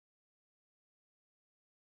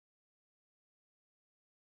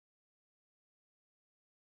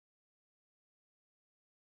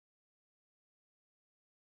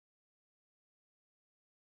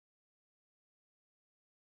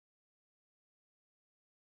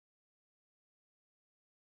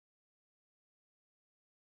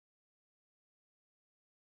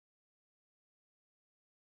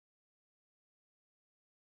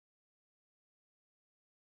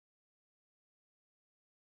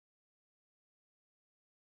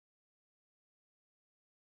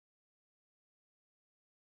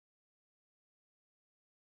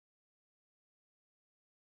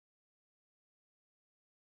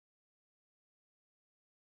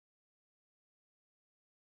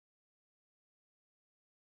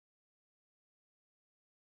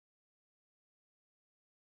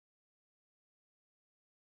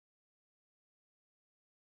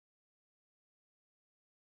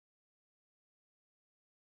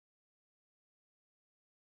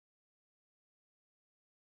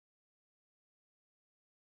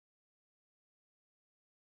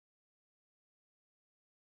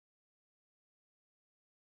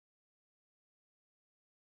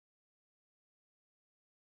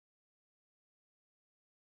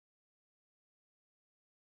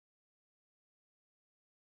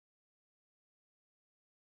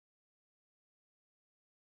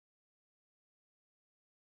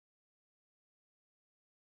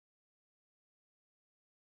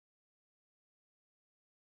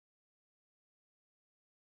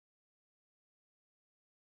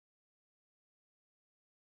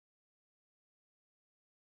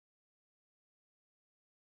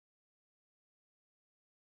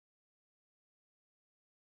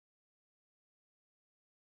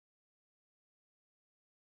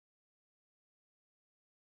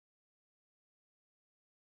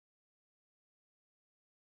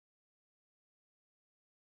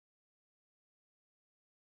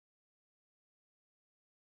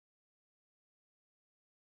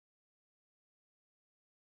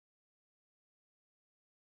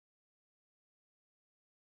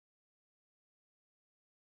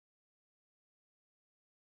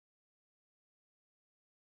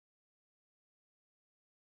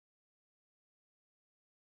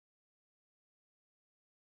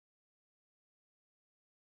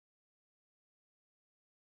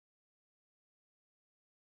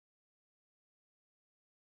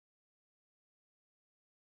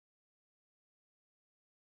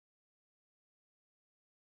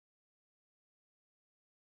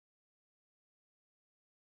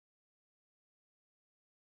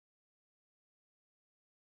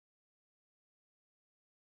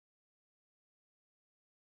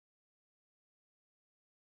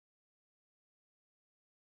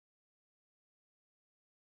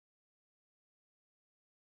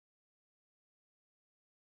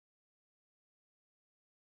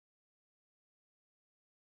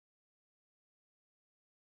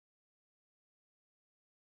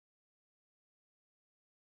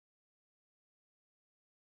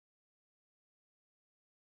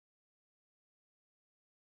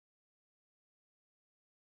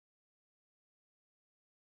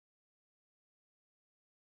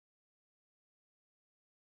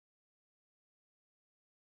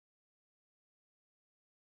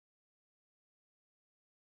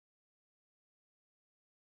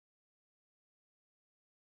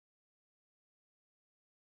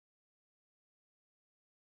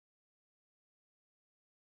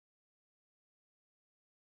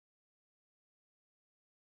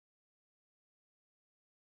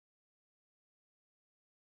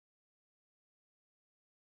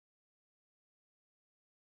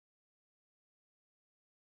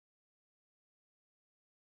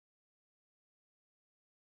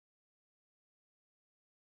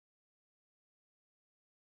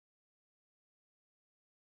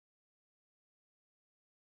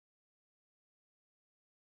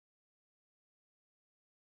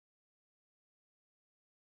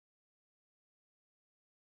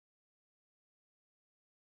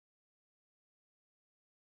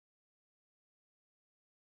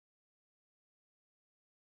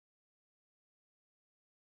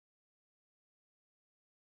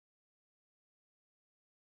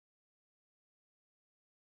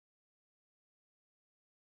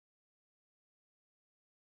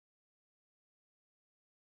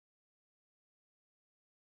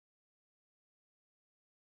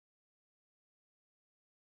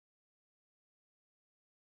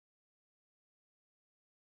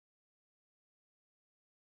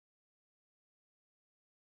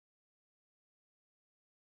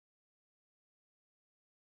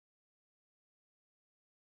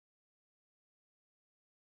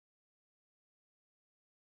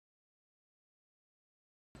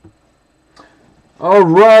All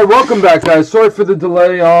right, welcome back, guys. Sorry for the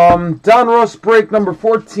delay. Donruss break number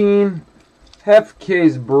 14, half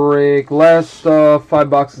case break. Last 5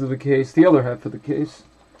 boxes of the case, the other half of the case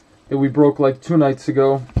that we broke like 2 nights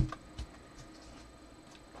ago.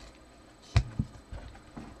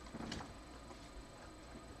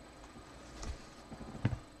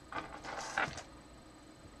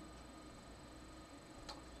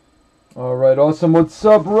 All right, awesome. What's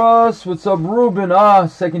up, Russ? What's up, Ruben?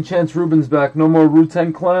 Second chance Ruben's back. No more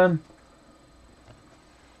Wu-Tang Clan.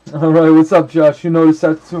 All right, what's up, Josh? You noticed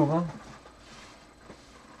that too, huh?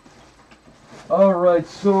 All right,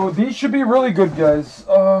 so these should be really good, guys.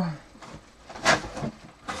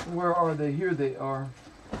 Where are they? Here they are.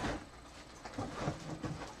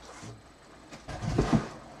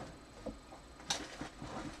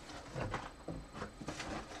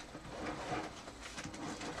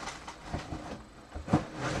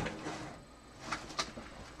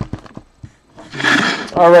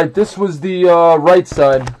 Alright, this was the right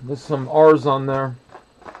side. There's some R's on there.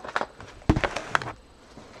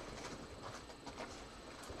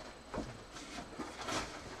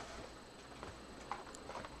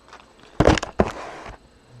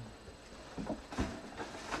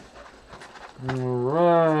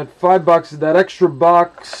 Alright, 5 boxes, that extra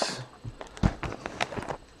box.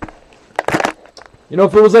 You know,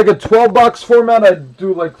 if it was like a 12-box format, I'd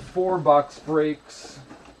do like 4-box breaks.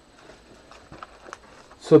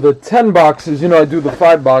 So the 10 boxes, you know, I do the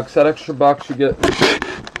 5 box. That extra box you get,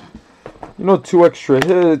 you know, 2 extra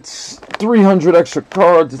hits, 300 extra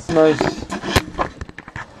cards. It's nice.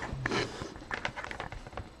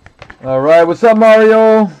 All right, what's up,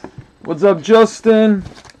 Mario? What's up, Justin?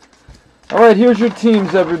 All right, here's your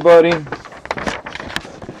teams, everybody.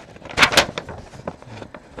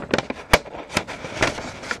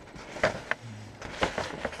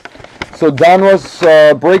 So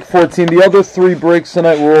Donruss break 14. The other 3 breaks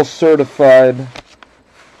tonight were all certified.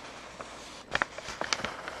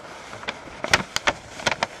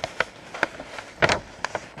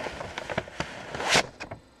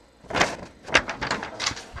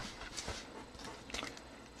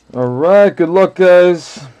 All right, good luck,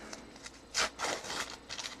 guys.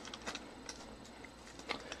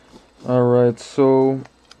 All right, so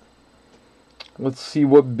let's see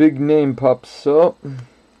what big name pops up.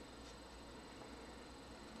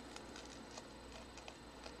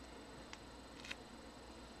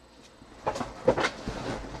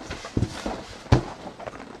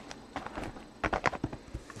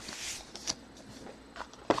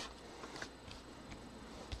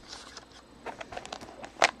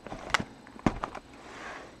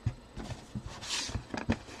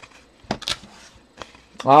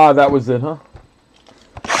 That was it, huh?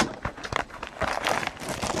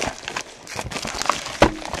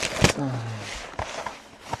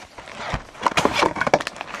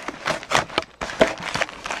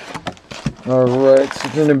 Alright, so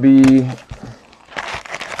it's going to be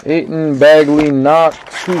Ayton, Bagley, Knox.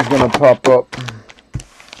 Who's going to pop up?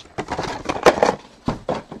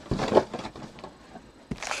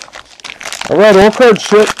 Alright, all cards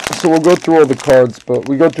shit, so we'll go through all the cards, but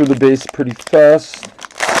we go through the base pretty fast.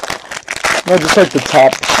 No, just like the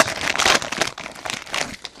tops.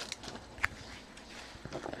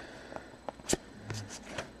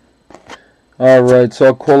 Alright, so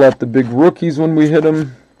I'll call out the big rookies when we hit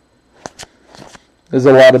them. There's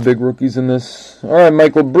a lot of big rookies in this. Alright,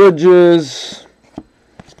 Michael Bridges.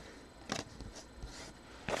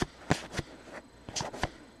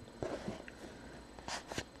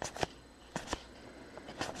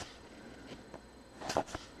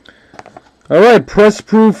 Alright, press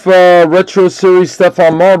proof retro series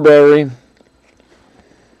Stephon Marbury.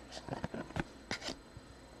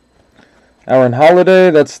 Aaron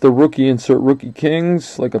Holiday, that's the rookie, insert Rookie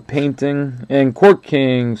Kings, like a painting. And Court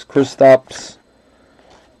Kings, Kristaps,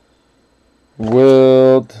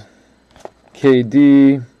 Wild,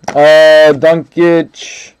 KD,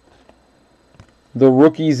 Dunkich, the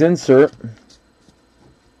rookies insert.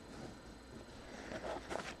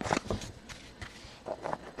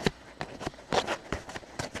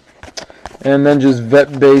 And then just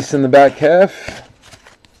vet base in the back half.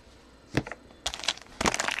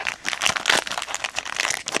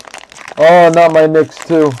 Oh, not my Knicks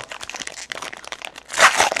too.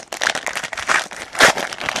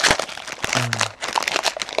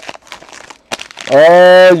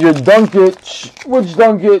 Oh, your Dunkich. Which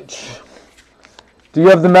Dunkich? Do you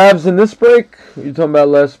have the Mavs in this break? Or are you talking about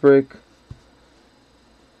last break?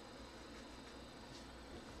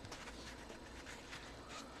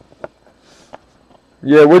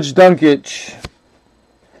 Yeah, which Dunkich?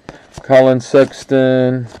 Colin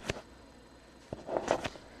Sexton.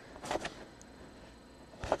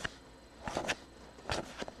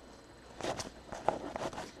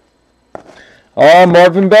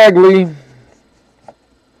 Marvin Bagley.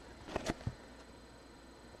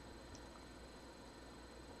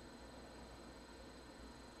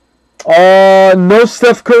 No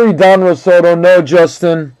Steph Curry, Donruss auto. No,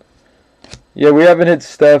 Justin. Yeah, we haven't hit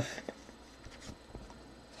Steph.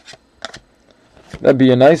 That'd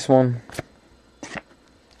be a nice one.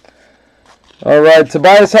 All right,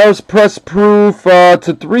 Tobias Harris press proof to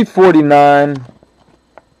 349.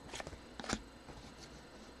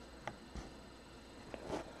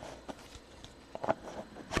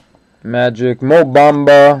 Magic, Mo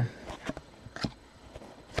Bamba.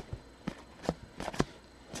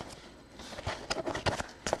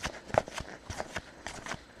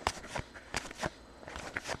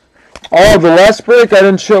 Oh, the last break, I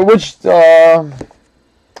didn't show which,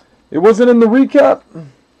 it wasn't in the recap.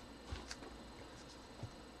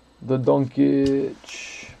 The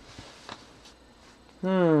Doncic.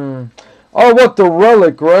 Oh, what, the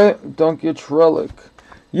relic, right? Doncic relic.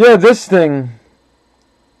 Yeah, this thing.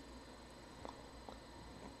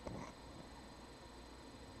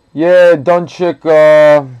 Yeah, Doncic,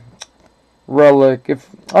 relic. I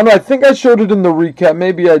don't know, I think I showed it in the recap.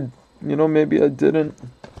 Maybe maybe I didn't.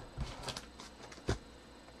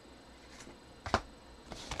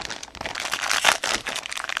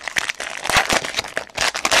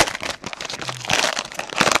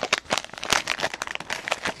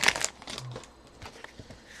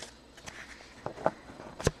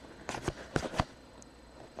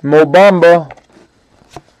 Mo Bamba.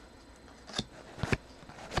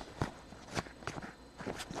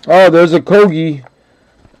 Oh, there's a Kogi.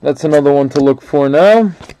 That's another one to look for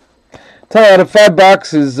now. Tell you, out of 5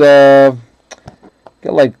 boxes, get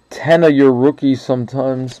like 10 of your rookies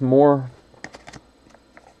sometimes, more.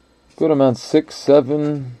 Good amount, 6,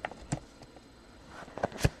 7.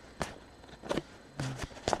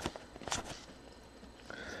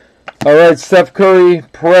 All right, Steph Curry,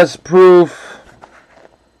 press proof.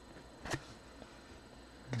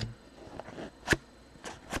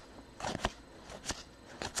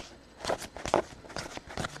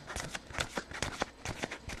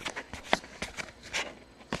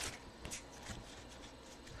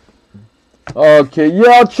 Okay, yeah,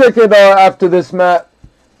 I'll check it after this, Matt.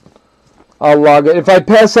 I'll log it. If I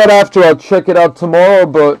pass that after, I'll check it out tomorrow,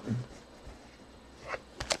 but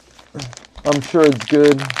I'm sure it's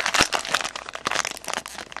good.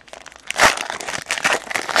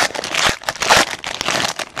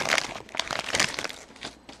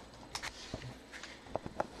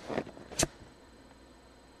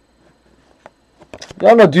 I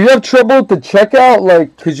don't know, do you have trouble with the checkout?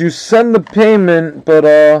 Like, because you send the payment,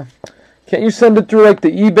 but, can't you send it through, like, the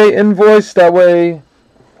eBay invoice? That way,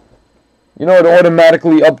 it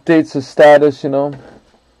automatically updates the status,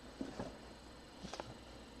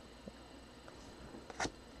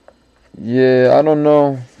 Yeah, I don't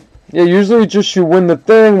know. Yeah, usually just you win the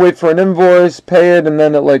thing, wait for an invoice, pay it, and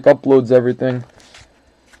then it, like, uploads everything.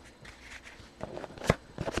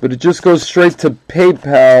 But it just goes straight to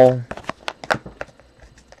PayPal.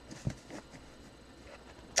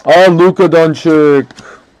 Oh, Luka Doncic.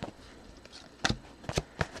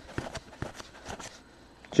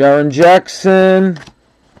 Jaren Jackson.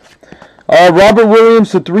 Robert Williams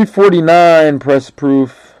to 349 press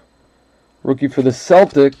proof. Rookie for the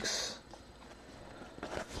Celtics.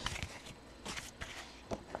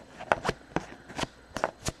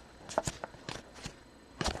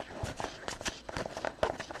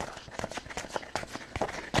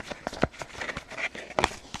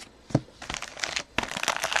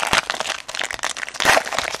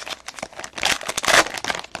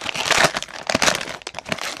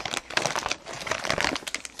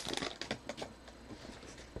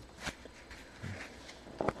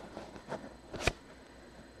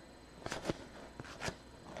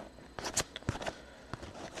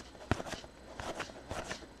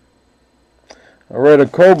 Alright, a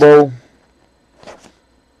Kobo.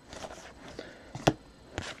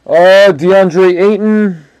 DeAndre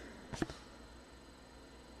Ayton.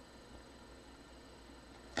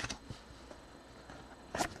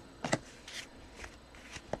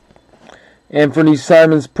 Anthony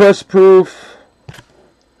Simons press proof.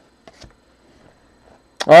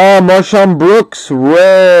 Marshawn Brooks,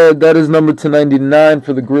 red. That is number 299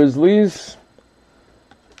 for the Grizzlies.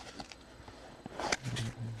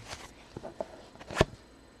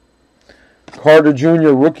 Carter Jr.,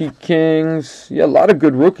 Rookie Kings. Yeah, a lot of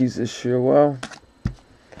good rookies this year. Wow.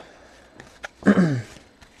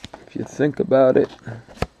 If you think about it.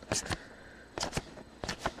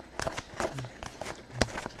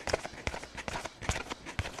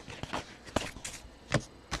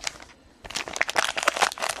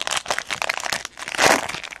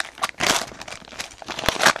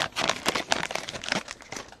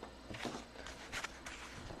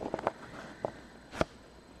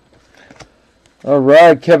 All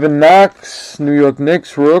right, Kevin Knox, New York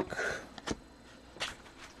Knicks rook.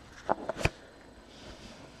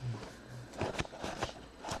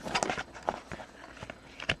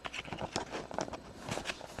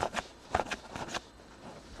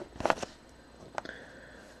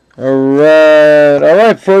 All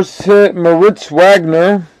right, first hit, Moritz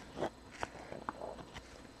Wagner.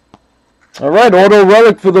 All right, auto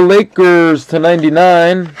relic for the Lakers to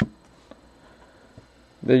 99.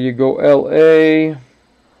 There you go, LA.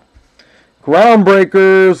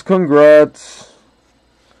 Groundbreakers, congrats.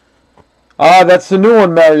 Ah, that's the new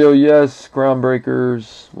one, Mario. Yes,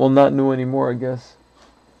 Groundbreakers. Well, not new anymore, I guess.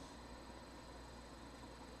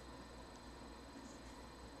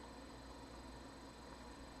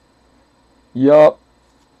 Yup.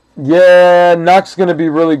 Yeah, Knox going to be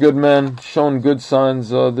really good, man. Showing good signs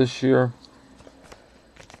this year.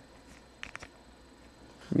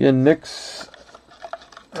 Yeah, Knicks.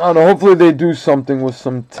 I don't know. Hopefully they do something with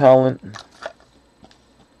some talent.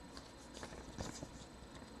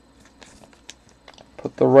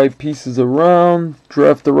 Put the right pieces around.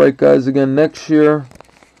 Draft the right guys again next year.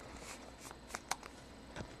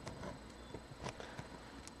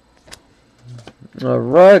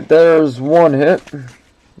 Alright, there's one hit.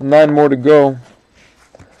 9 more to go.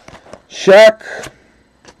 Shaq.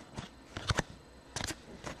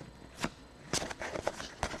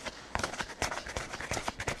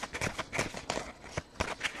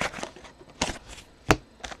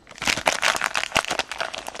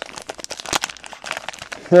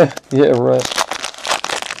 Yeah, right.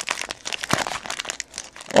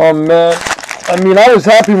 Oh, man. I mean, I was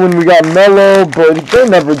happy when we got Melo, but they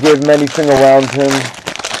never gave him anything around him.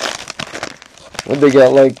 What'd they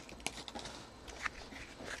get, like,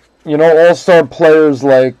 you know, all-star players,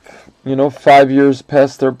 like, you know, 5 years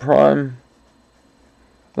past their prime.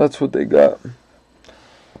 That's what they got.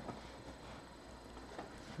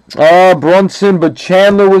 Brunson, but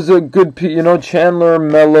Chandler was a good piece. You know, Chandler,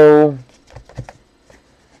 Melo.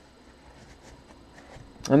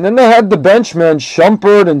 And then they had the bench, man.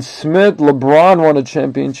 Shumpert and Smith. LeBron won a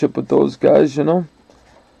championship with those guys, you know.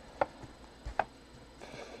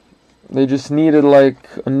 They just needed, like,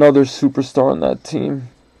 another superstar on that team.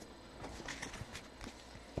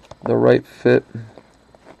 The right fit.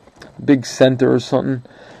 Big center or something.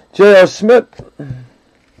 J.R. Smith.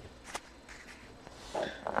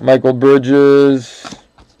 Michael Bridges.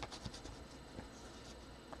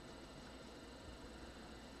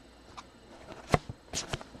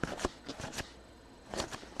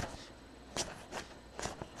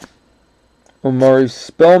 Omari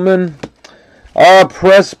Spellman.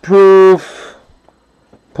 Press proof.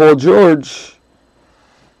 Paul George.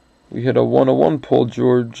 We hit a 101 Paul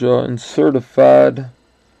George in certified.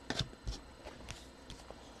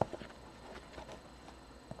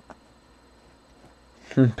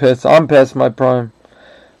 I'm past my prime.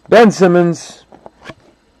 Ben Simmons.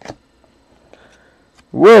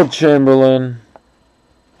 Will Chamberlain.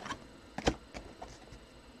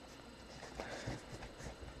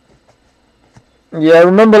 Yeah, I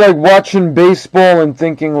remember, like, watching baseball and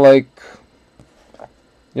thinking, like,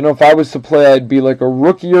 you know, if I was to play, I'd be, like, a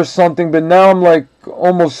rookie or something. But now I'm, like,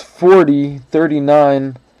 almost 40,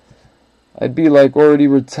 39. I'd be, like, already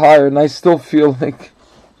retired. And I still feel like,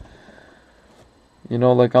 you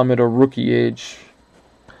know, like I'm at a rookie age.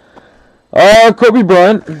 Kobe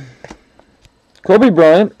Bryant. Kobe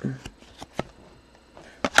Bryant.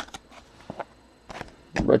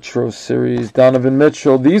 Retro series. Donovan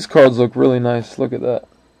Mitchell. These cards look really nice. Look at that.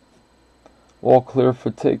 All clear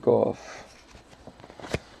for takeoff.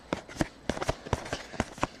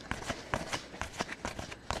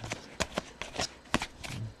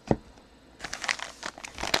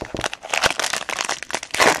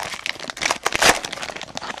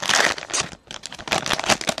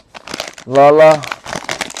 Lala.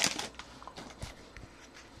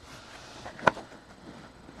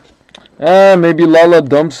 Maybe Lala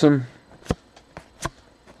dumps him.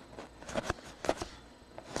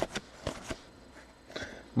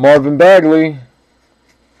 Marvin Bagley.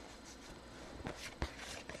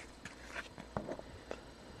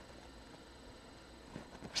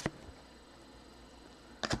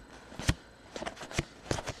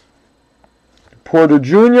 Porter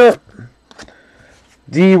Jr.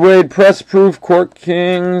 D. Wade press proof, Court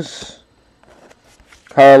Kings.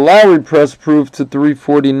 Kyle Lowry press proof to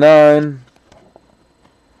 349.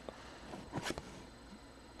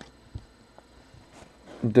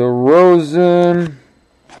 DeRozan.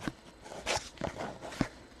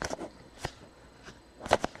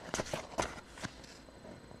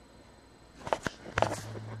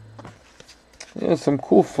 Yeah, some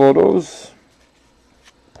cool photos.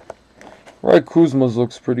 Right, Kuzma's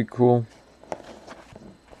looks pretty cool.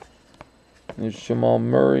 There's Jamal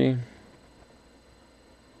Murray.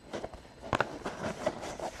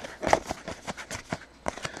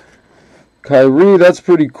 Kyrie, that's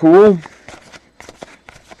pretty cool.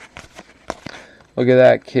 Look at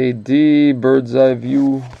that, KD, bird's eye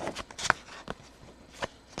view.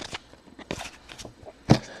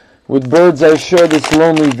 With birds, I share this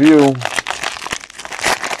lonely view.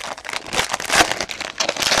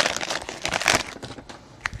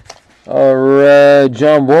 Alright,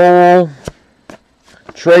 John Wall.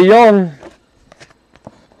 Trae Young.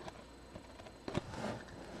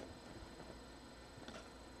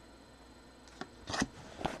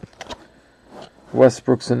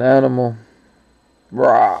 Westbrook's an animal.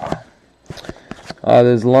 Rah.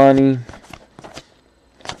 There's Lonnie.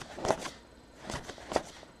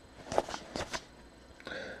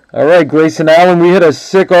 Alright, Grayson Allen. We hit a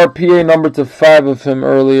sick RPA number to 5 of him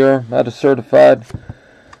earlier. Had a certified.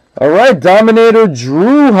 Alright, Dominator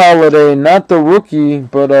Drew Holiday. Not the rookie,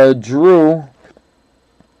 but Drew.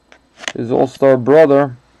 His all-star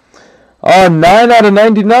brother. 9 out of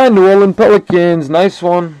 99, New Orleans Pelicans. Nice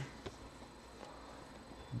one.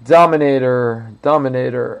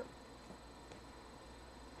 Dominator.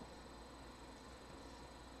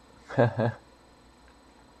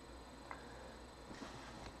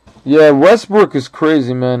 Yeah, Westbrook is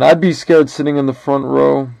crazy, man. I'd be scared sitting in the front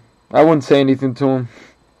row. I wouldn't say anything to him.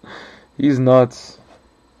 He's nuts.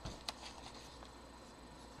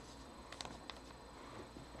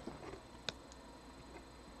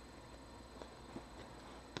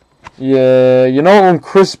 Yeah, you know when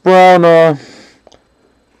Chris Brown,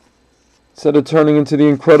 instead of turning into the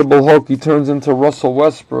Incredible Hulk, he turns into Russell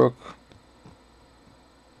Westbrook.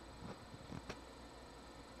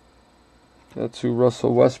 That's who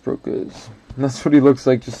Russell Westbrook is. And that's what he looks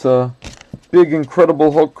like, just a big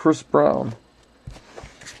Incredible Hulk Chris Brown.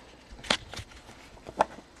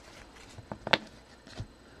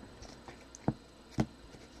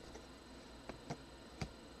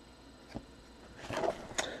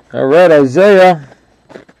 Alright, Isaiah.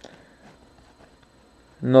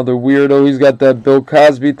 Another weirdo. He's got that Bill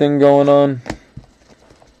Cosby thing going on.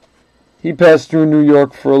 He passed through New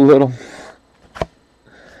York for a little.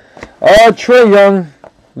 Trae Young,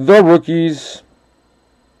 the rookies.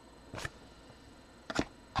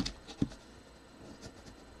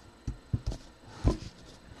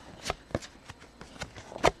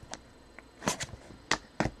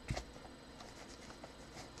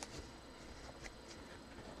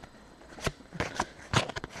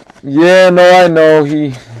 Yeah, no, I know.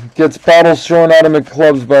 He gets bottles thrown at him at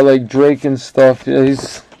clubs by like Drake and stuff. Yeah,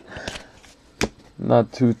 he's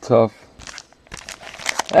not too tough.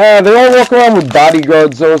 They all walk around with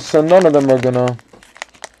bodyguards though, so none of them are gonna...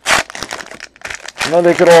 You know,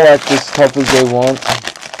 they could all act as tough as they want.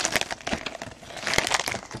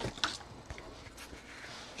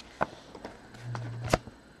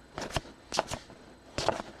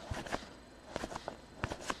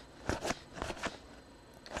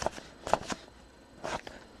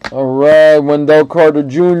 Alright, Wendell Carter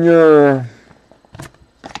Jr.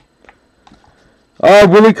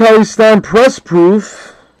 Willie Cauley-Stein press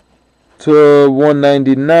proof to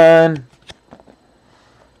 199.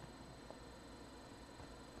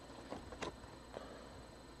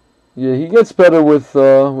 Yeah, he gets better with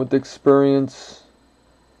experience.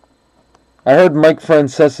 I heard Mike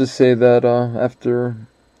Francesa say that after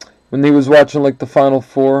when he was watching like the Final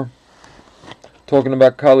Four, talking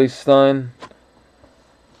about Cauley-Stein.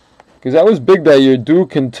 Because that was big that year.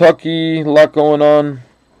 Duke, Kentucky, a lot going on.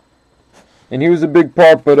 And he was a big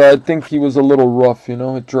part, but I think he was a little rough, you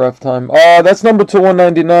know, at draft time. That's number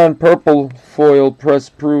 2/199, purple foil press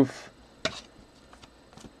proof.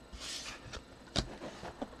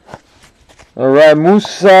 Alright,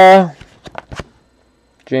 Musa.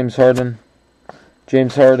 James Harden.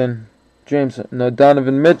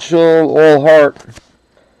 Donovan Mitchell, all heart.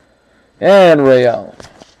 And Ray Allen.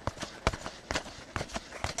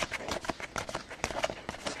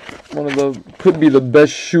 One of the, could be the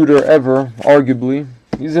best shooter ever, arguably.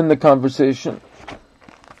 He's in the conversation.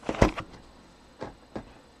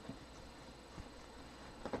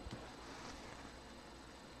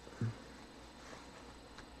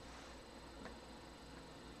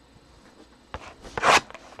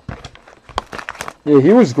 Yeah,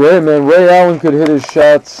 he was great, man. Ray Allen could hit his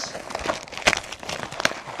shots.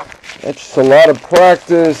 That's just a lot of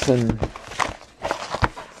practice and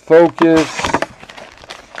focus.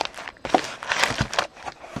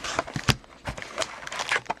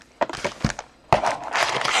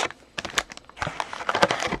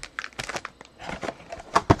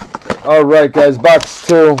 Alright, guys, box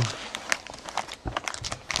 2.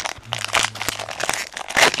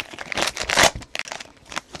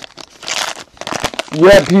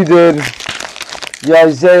 Yep, he did. Yeah,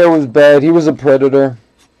 Isaiah was bad. He was a predator.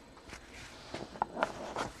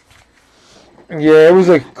 Yeah, it was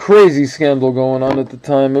a crazy scandal going on at the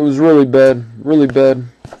time. It was really bad. Really bad.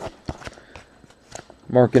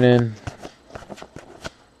 Mark it in.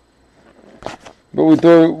 But we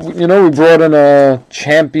thought, you know, we brought in a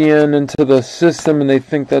champion into the system, and they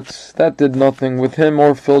think that did nothing with him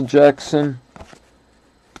or Phil Jackson.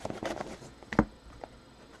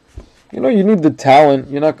 You know, you need the talent.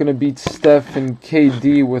 You're not going to beat Steph and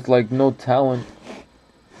KD with, like, no talent.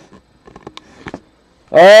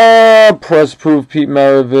 Press proof Pete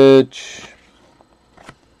Maravich.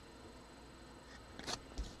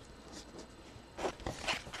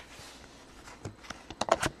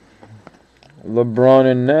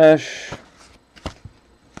 LeBron and Nash.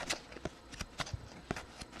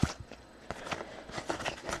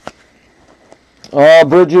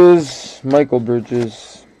 Bridges. Michael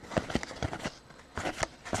Bridges.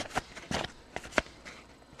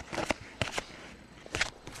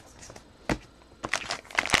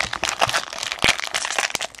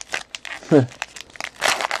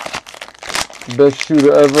 Best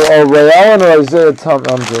shooter ever. Oh, Ray Allen or Isaiah Thomas?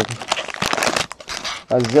 I'm joking.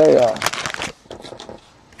 Isaiah.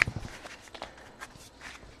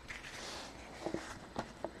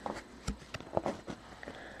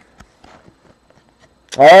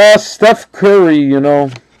 Steph Curry, you know,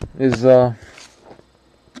 is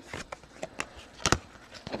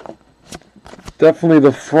definitely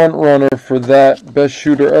the front runner for that best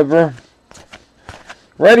shooter ever.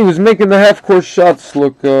 Right, he was making the half-court shots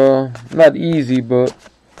look not easy, but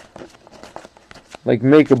like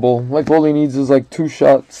makeable. Like all he needs is like 2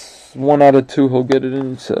 shots, 1 out of 2, he'll get it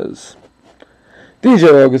in. It says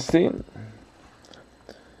DJ Augustine.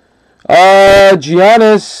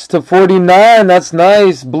 Giannis to 49. That's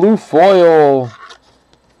nice. Blue foil.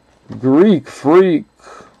 Greek Freak.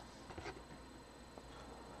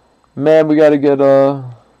 Man, we gotta get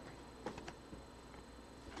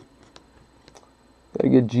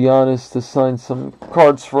Giannis to sign some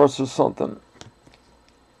cards for us or something.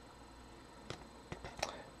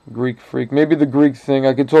 Greek Freak. Maybe the Greek thing.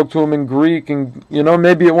 I could talk to him in Greek, and you know,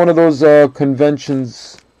 maybe at one of those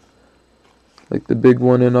conventions. Like the big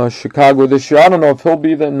one in Chicago this year. I don't know if he'll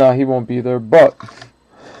be there. Nah, he won't be there. But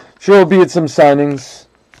sure he'll be at some signings.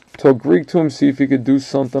 Talk Greek to him, see if he could do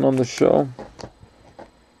something on the show.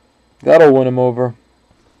 That'll win him over.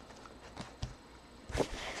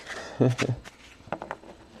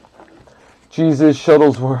 Jesus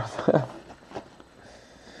Shuttlesworth.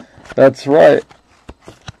 That's right.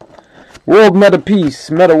 World Meta Peace.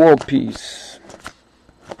 Meta World Peace.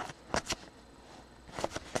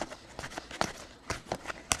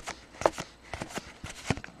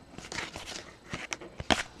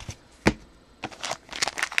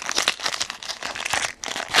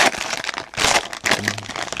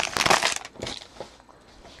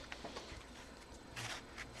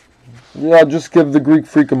 Yeah, I'll just give the Greek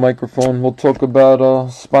Freak a microphone. We'll talk about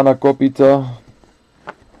Spanakopita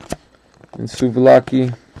and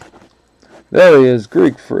Souvlaki. There he is,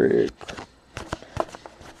 Greek Freak.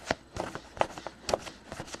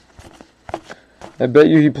 I bet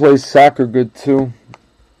you he plays soccer good too.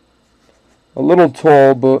 A little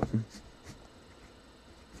tall, but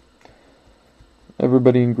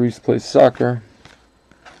everybody in Greece plays soccer.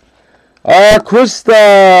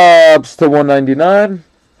 Kristaps to 199.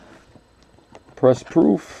 Press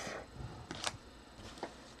proof.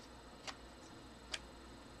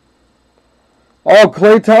 Oh,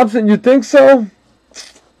 Klay Thompson, you think so?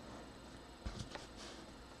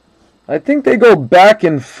 I think they go back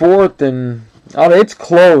and forth, and it's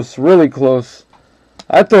close, really close.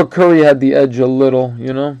 I thought Curry had the edge a little,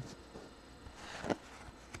 you know.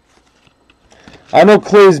 I know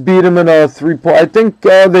Clay's beat him in a 3-point. I think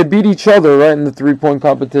they beat each other, right, in the 3-point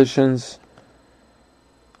competitions.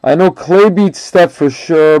 I know Clay beat Steph for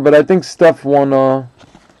sure, but I think Steph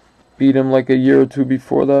beat him like a year or 2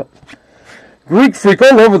 before that. Greek Freak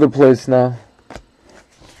all over the place now.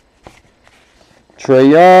 Trae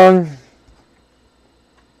Young.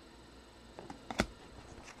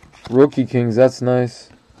 Rookie Kings, that's nice.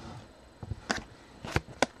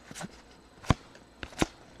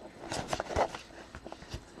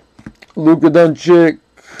 Luka Doncic.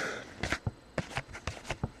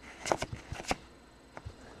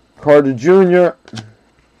 Carter Jr.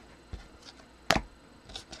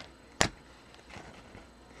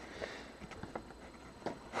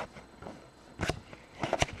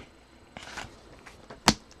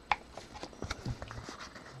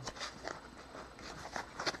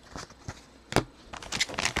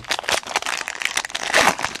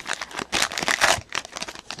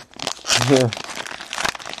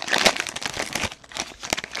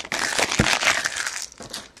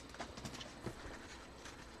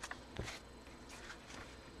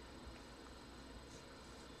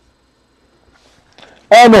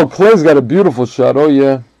 Oh no, Clay's got a beautiful shot. Oh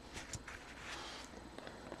yeah.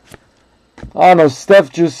 I don't know,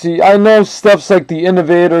 Steph just see. I know Steph's like the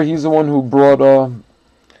innovator. He's the one who brought,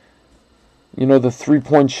 you know, the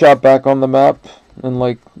 3-point shot back on the map and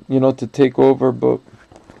like, you know, to take over. But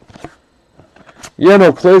yeah,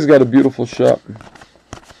 no, Clay's got a beautiful shot.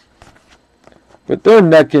 But they're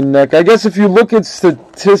neck and neck. I guess if you look at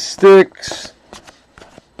statistics,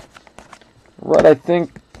 right? I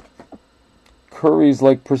think Curry's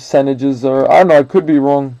like percentages are. I don't know. I could be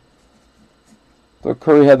wrong. But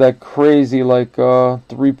Curry had that crazy, like,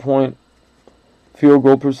 3-point field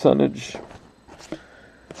goal percentage.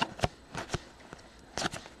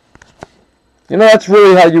 You know, that's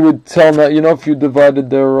really how you would tell that, you know, if you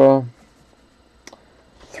divided their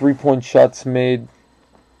 3-point shots made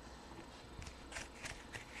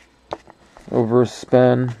over a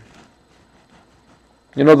span.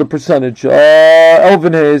 You know, the percentage.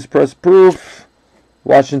 Elvin Hayes, press proof.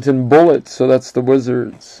 Washington Bullets, so that's the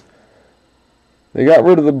Wizards. They got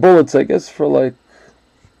rid of the Bullets, I guess, for like,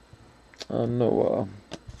 I don't know,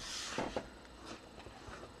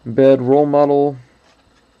 bad role model,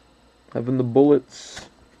 having the Bullets.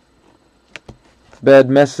 Bad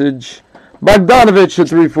message. Bogdanovich at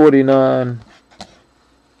 349.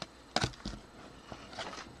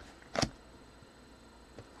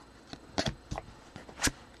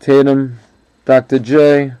 Tatum, Dr.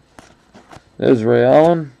 J. There's Ray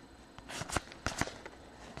Allen.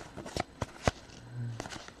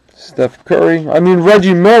 Steph Curry. I mean,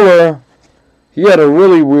 Reggie Miller, he had a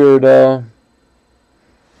really weird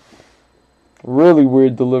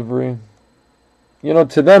delivery. You know,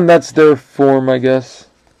 to them, that's their form, I guess.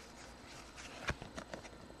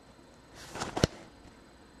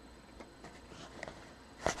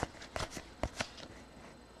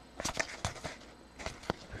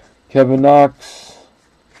 Kevin Knox.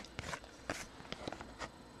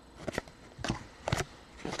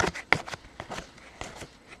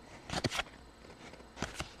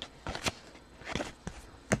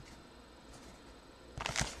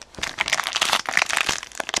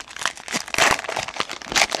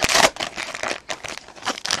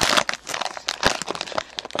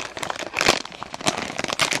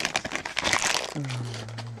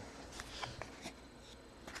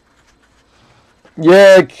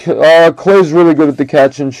 Yeah, Clay's really good at the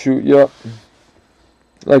catch and shoot, yep.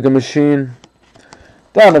 Like a machine.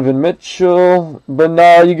 Donovan Mitchell. But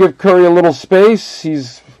now you give Curry a little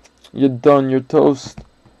space, you're done, you're toast.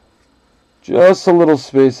 Just a little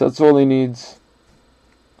space, that's all he needs.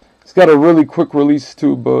 He's got a really quick release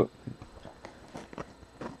too, but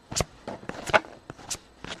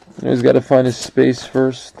he's got to find his space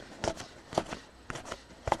first.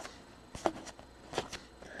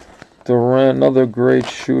 Durant, another great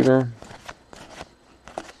shooter.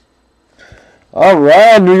 All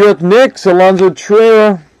right, New York Knicks, Alonzo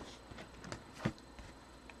Trier.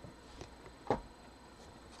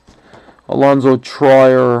 Alonzo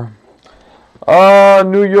Trier.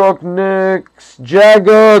 New York Knicks.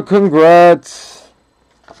 Jagger, congrats.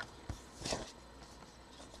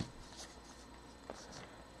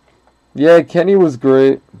 Yeah, Kenny was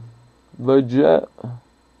great. Legit.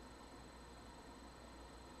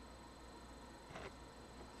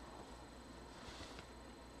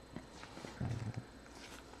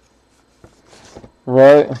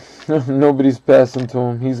 Right? Nobody's passing to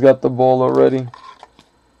him. He's got the ball already.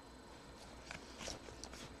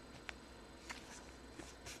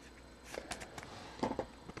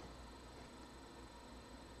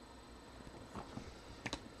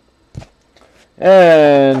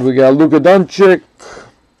 And we got Luka Doncic.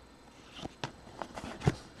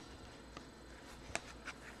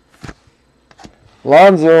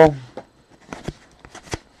 Lonzo.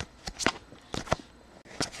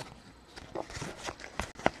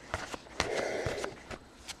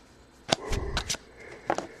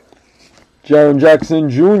 Jaren Jackson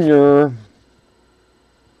Jr.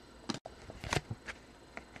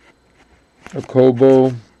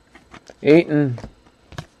 Okobo. Ayton.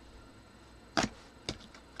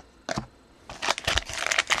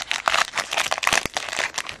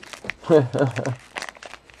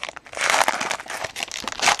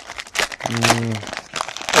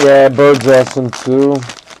 Yeah, Bird's awesome too.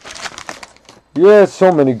 Yeah,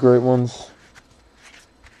 so many great ones.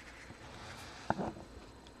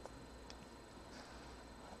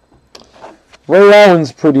 Ray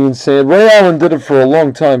Allen's pretty insane. Ray Allen did it for a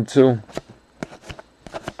long time too.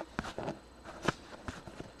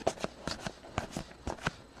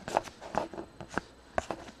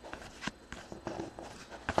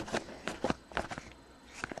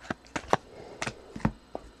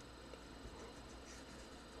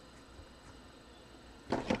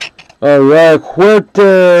 All right,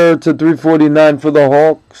 Huerta to 349 for the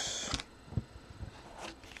Hawks.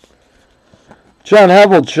 John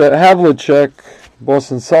Havlicek,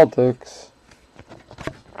 Boston Celtics.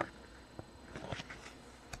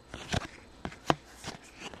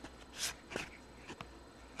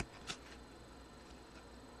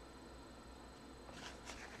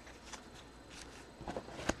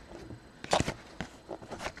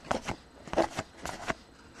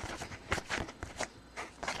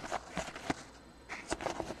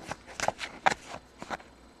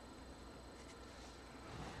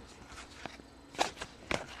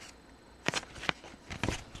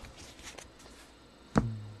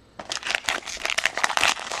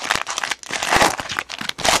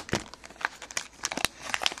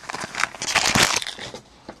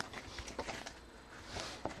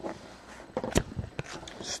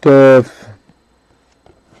 Stuff.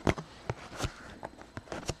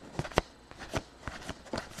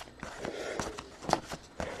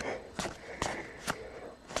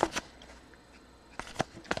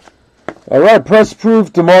 All right, press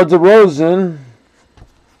proof, DeMar DeRozan.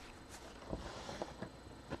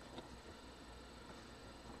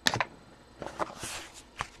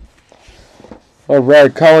 All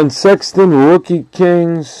right, Colin Sexton, rookie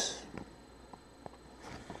Kings.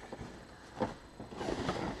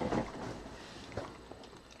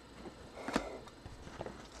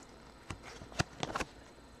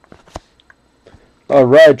 All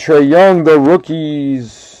right, Trae Young, the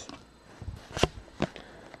rookies.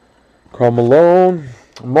 Karl Malone,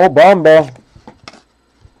 Mo Bamba.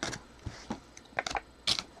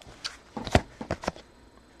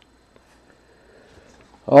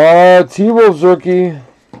 T-Wolves rookie,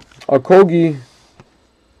 Okogie.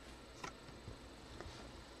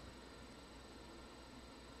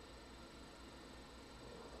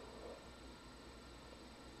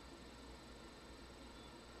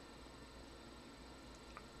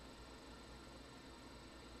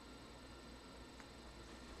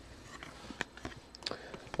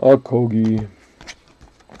 Okogie.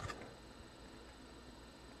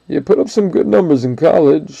 Yeah, put up some good numbers in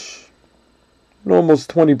college. Almost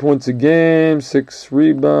 20 points a game, 6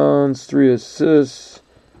 rebounds, 3 assists.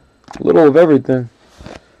 A little of everything.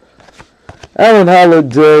 Aaron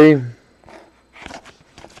Holiday.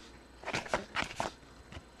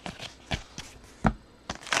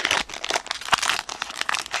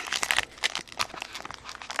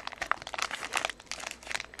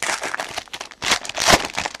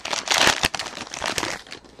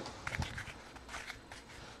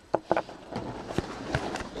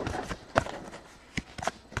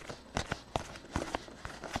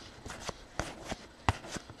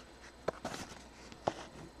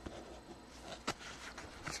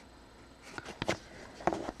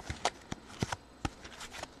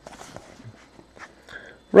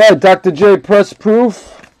 Right, Dr. J, press proof.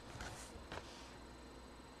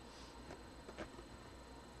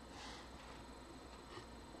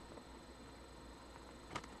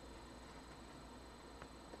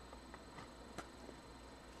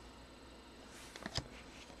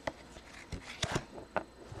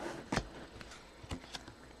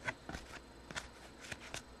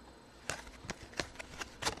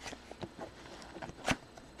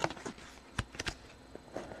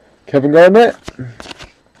 Kevin Garnett.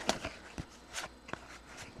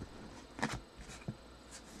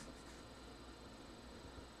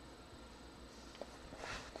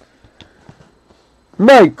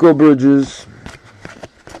 Michael Bridges.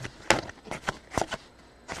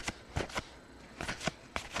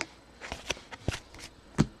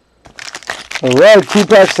 All right, 2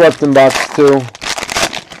 packs left in box 2.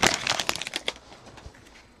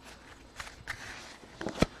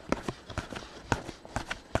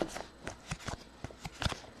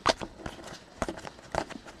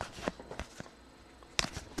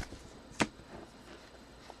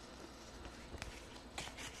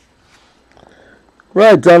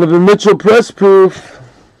 Right, Donovan Mitchell, press proof.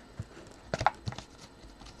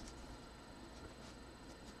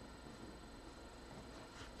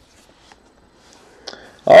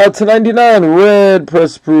 /99, red,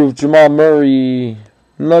 press proof, Jamal Murray,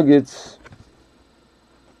 Nuggets.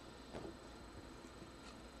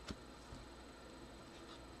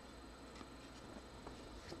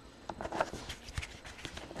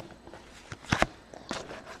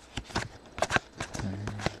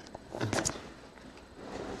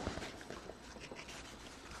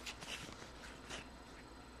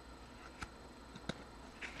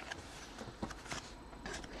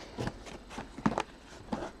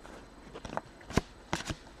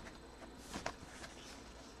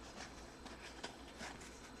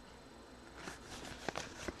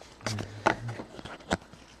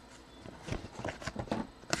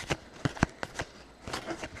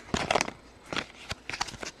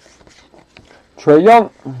 Trae Young.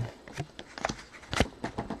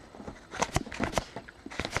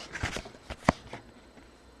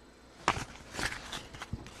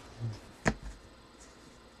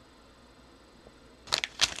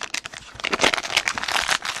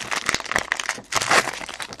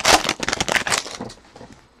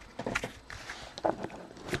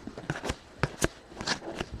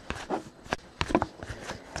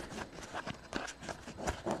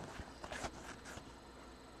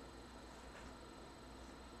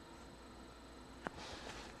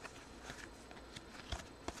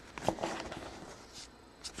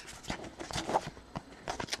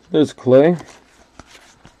 There's Clay.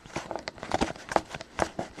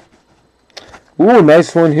 Ooh,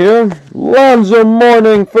 nice one here. Lonzo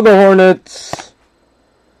Mourning for the Hornets.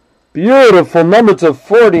 Beautiful number to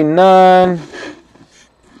 49.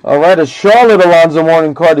 Alright, a Charlotte Alonzo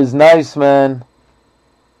Mourning card is nice, man.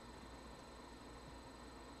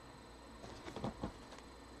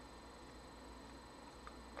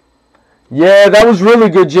 Yeah, that was really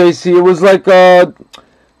good, JC. It was like a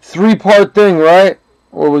 3-part thing, right?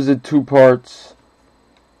 Or was it 2 parts?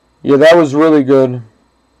 Yeah, that was really good.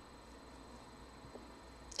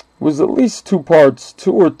 It was at least 2 parts.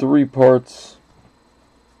 2 or 3 parts.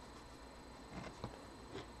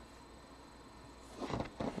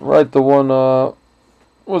 Right, the one,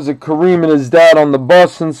 was it Kareem and his dad on the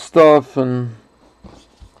bus and stuff, and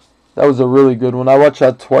that was a really good one. I watched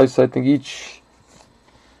that twice, I think each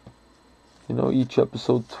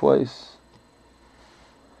episode twice.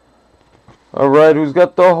 Alright, who's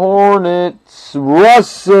got the Hornets?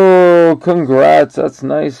 Russell! Congrats, that's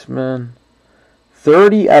nice, man.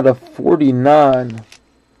 30 out of 49.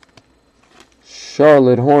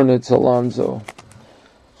 Charlotte Hornets Alonzo.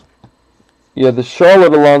 Yeah, the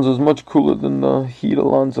Charlotte Alonzo is much cooler than the Heat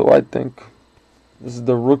Alonzo, I think. This is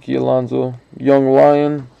the rookie Alonzo. Young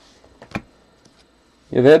Lion.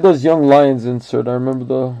 Yeah, they had those Young Lions insert. I remember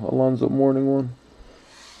the Alonzo Mourning one.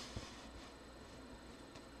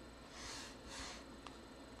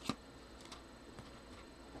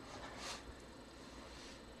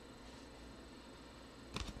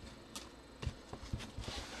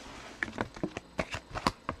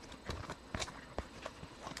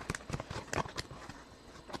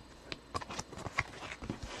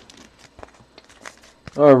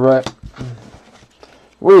 Alright.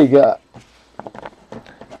 What you got?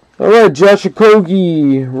 Alright, Josh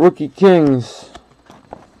Okogie, Rookie Kings.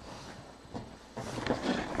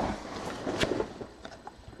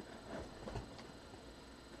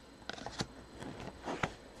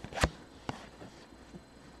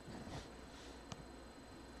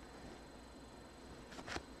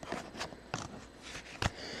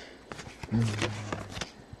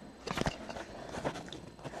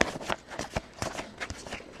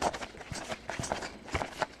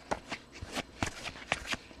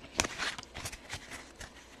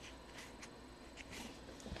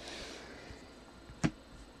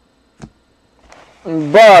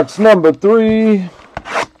 Box number 3.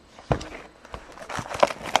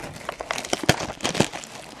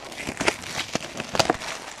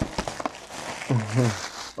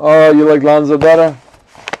 Oh, you like Lonzo better?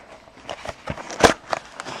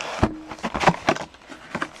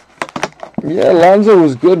 Yeah, Lonzo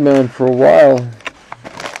was good, man, for a while.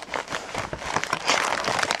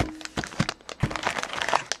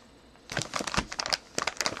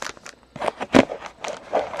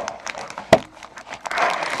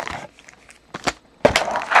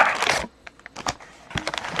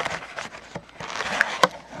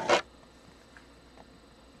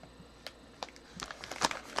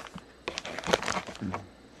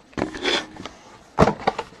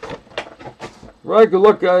 Right, good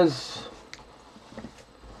luck, guys.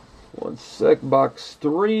 One sec, box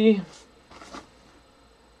 3.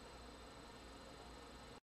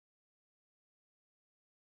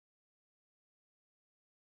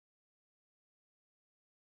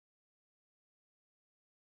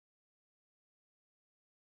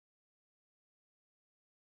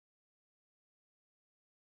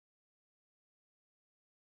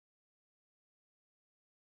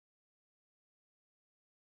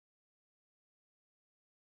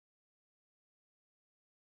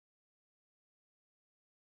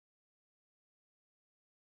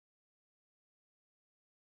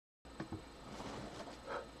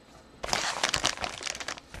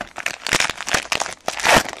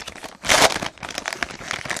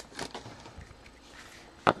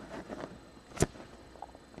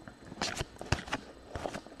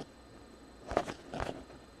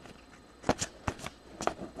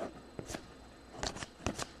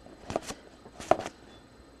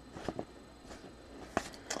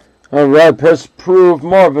 All right, press approved.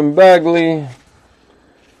 Marvin Bagley.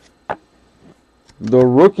 The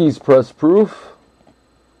rookies press proof.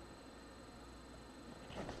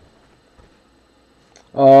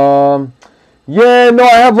 Yeah, no,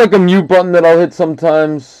 I have like a mute button that I'll hit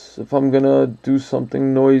sometimes if I'm gonna do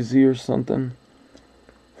something noisy or something.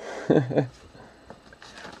 If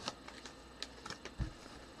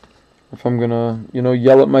I'm gonna,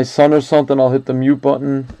 yell at my son or something, I'll hit the mute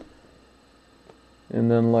button. And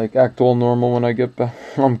then, like, act all normal when I get back.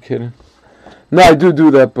 I'm kidding. No, I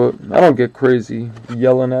do that, but I don't get crazy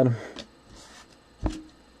yelling at him.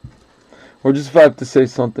 Or just if I have to say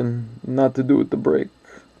something not to do with the break.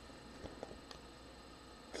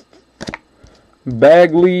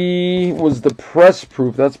 Bagley was the press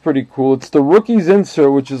proof. That's pretty cool. It's the rookies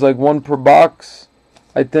insert, which is like 1 per box,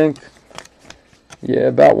 I think. Yeah,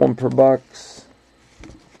 about 1 per box.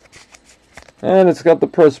 And it's got the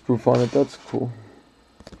press proof on it. That's cool.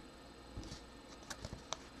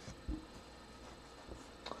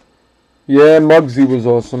 Yeah, Muggsy was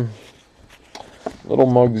awesome. Little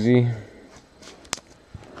Muggsy.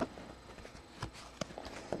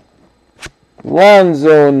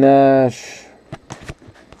 Lonzo Nash.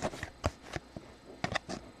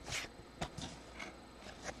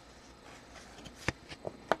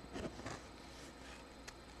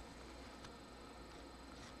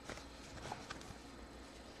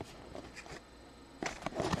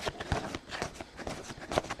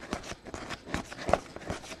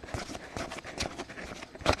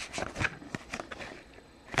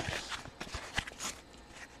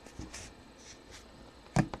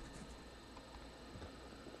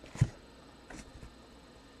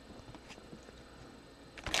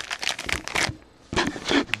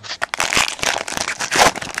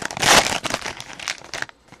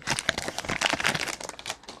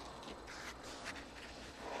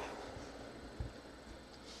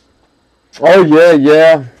 Oh,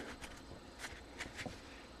 yeah.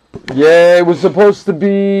 Yeah, it was supposed to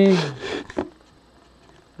be...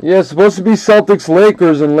 Yeah, it's supposed to be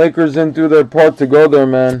Celtics-Lakers, and Lakers didn't do their part to go there,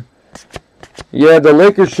 man. Yeah, the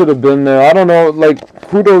Lakers should have been there. I don't know, like,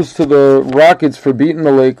 kudos to the Rockets for beating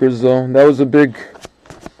the Lakers, though. That was a big...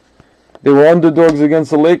 They were underdogs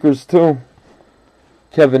against the Lakers, too.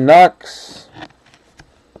 Kevin Knox.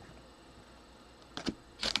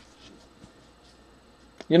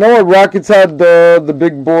 You know what? Rockets had the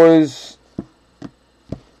big boys,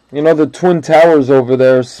 the Twin Towers over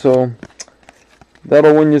there, so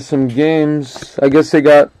that'll win you some games. I guess they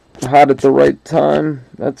got hot at the right time.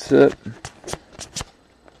 That's it.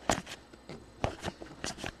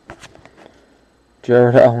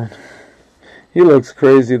 Jared Allen. He looks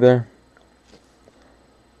crazy there.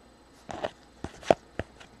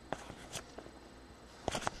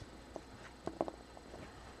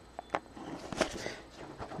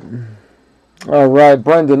 All right,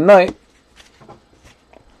 Brendan Knight.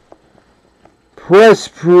 Press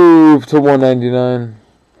proof to 199.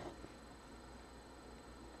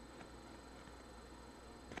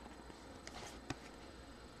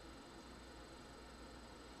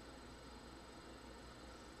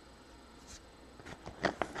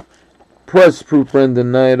 Press proof,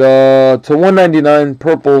 Brendan Knight. To 199,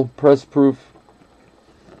 purple press proof.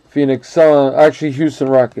 Phoenix, actually Houston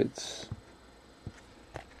Rockets.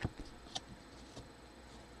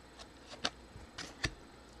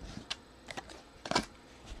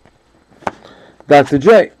 Dr.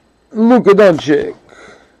 J, Luka Doncic,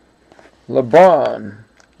 LeBron,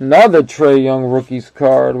 another Trae Young rookies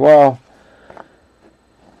card. Wow.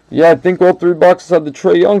 Yeah, I think all 3 boxes have the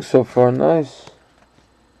Trae Young so far. Nice.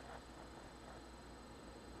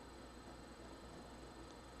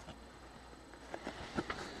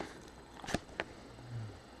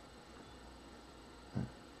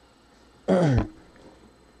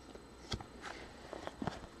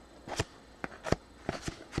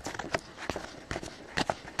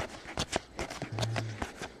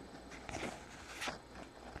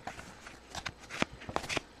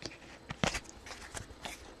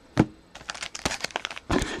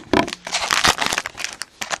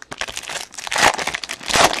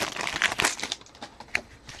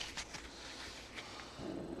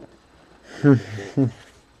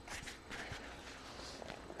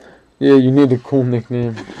 Yeah, you need a cool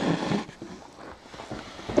nickname.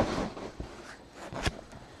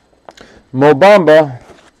 Mo Bamba.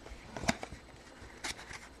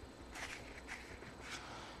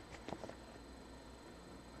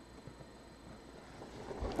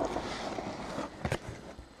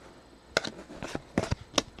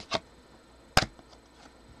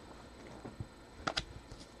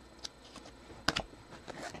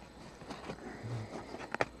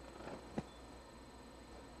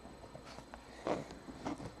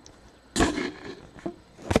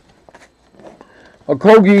 A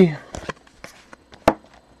Kogi.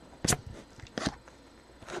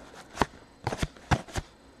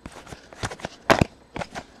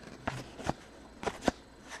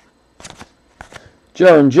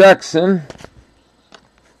 Jaren Jackson.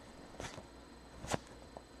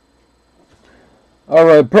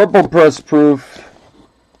 Alright, purple press proof.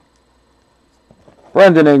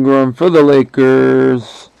 Brandon Ingram for the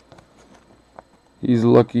Lakers. He's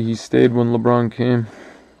lucky he stayed when LeBron came.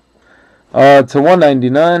 To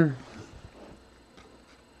 199.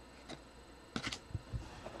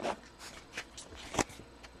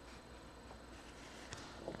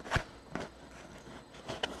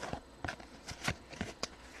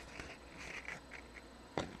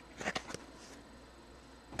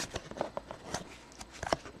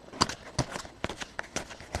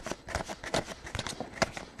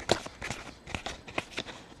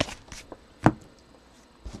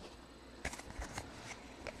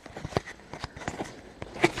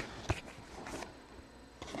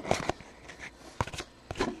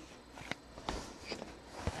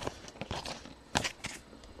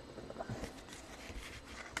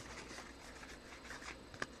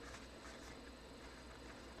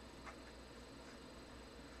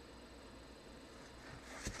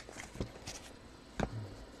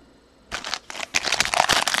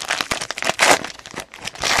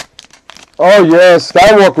 Oh yeah,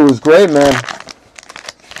 Skywalker was great, man.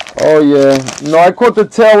 Oh yeah. No, I caught the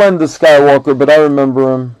tail end of Skywalker, but I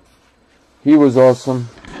remember him. He was awesome.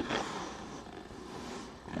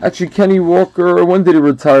 Actually, Kenny Walker, when did he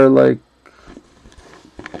retire? Like,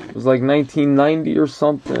 it was like 1990 or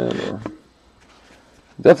something. Or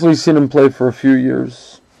definitely seen him play for a few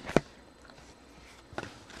years.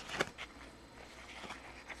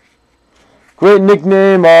 Great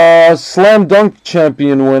nickname, Slam Dunk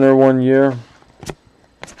Champion winner one year.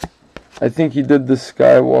 I think he did the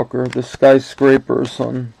Skywalker, the Skyscraper or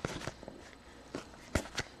something.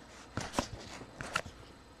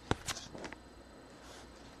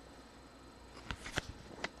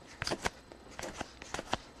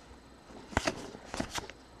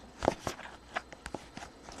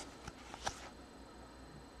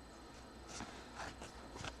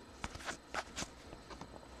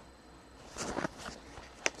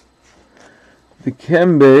 The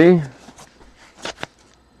Kembe.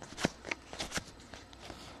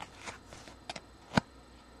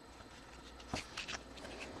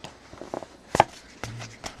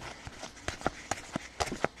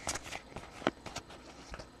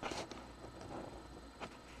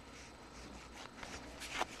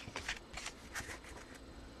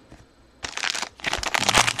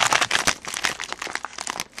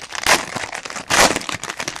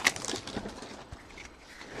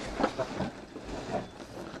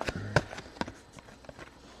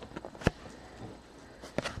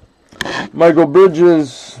 Michael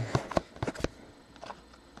Bridges.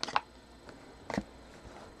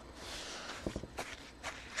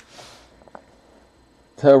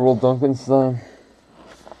 Terrell Duncanstein.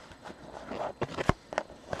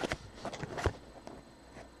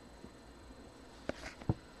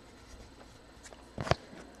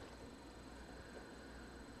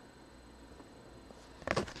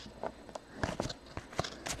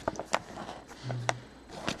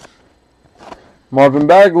 Marvin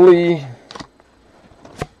Bagley.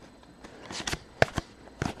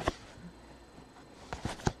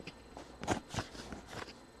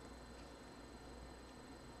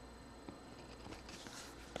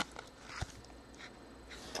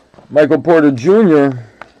 Michael Porter Jr.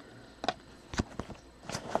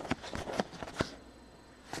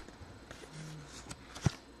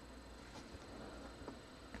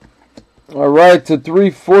 All right, to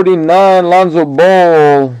 349, Lonzo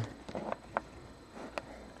Ball.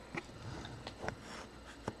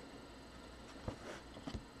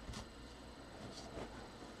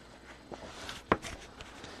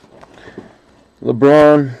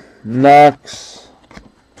 LeBron, Knox.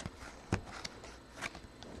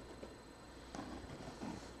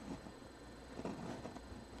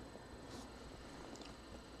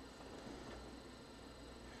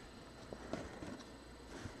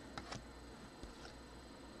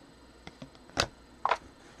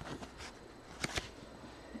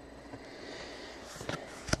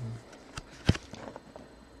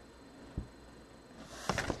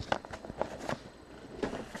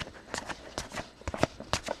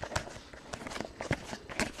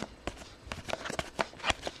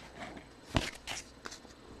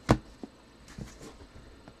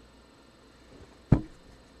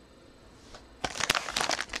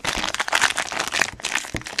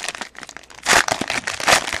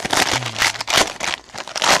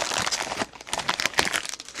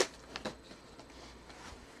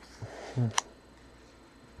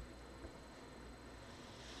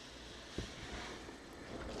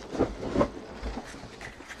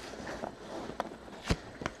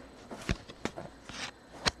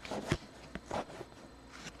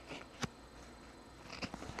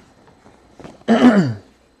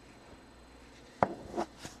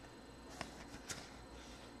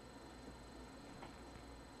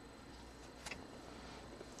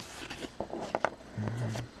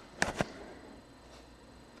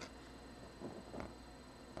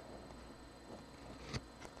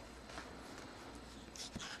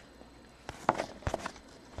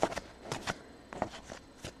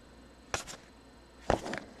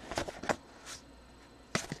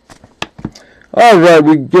 Alright,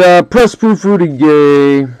 we got Press Proof Rudy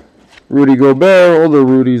Gay, Rudy Gobert, all the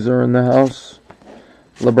Rudies are in the house.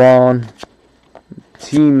 LeBron,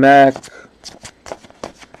 T-Mac,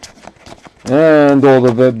 and all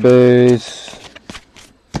the vet base.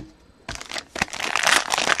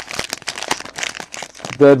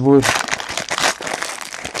 Deadwood.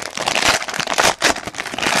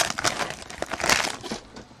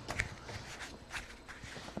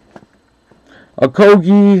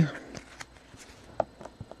 Okogie.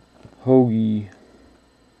 Hoagie.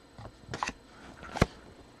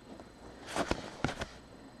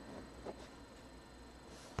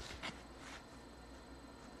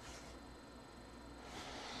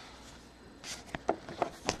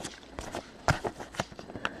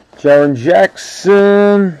 Jaren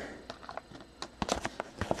Jackson.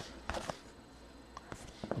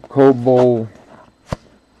 Kobo.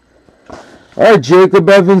 Alright, Jacob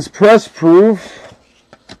Evans Press Proof.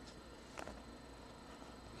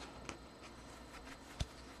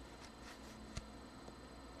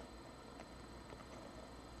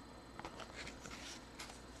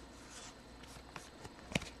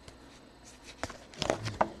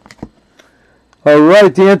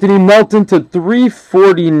 Alright, Anthony Melton to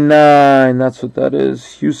 349. That's what that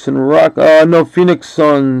is. Houston Rock. No, Phoenix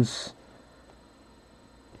Suns.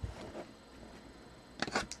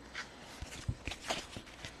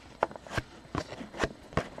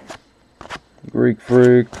 Greek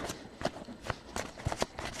Freak.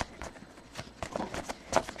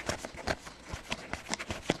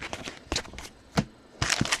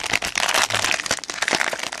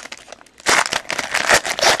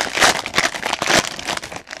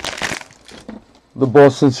 The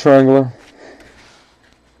Boston Strangler.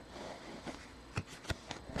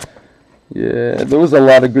 Yeah, there was a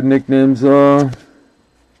lot of good nicknames. Yeah,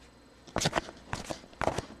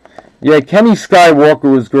 Kenny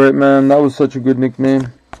Skywalker was great, man. That was such a good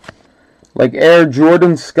nickname. Like Air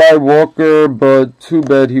Jordan Skywalker, but too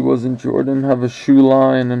bad he wasn't Jordan. Have a shoe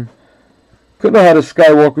line, and could have had a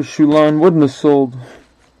Skywalker shoe line. Wouldn't have sold.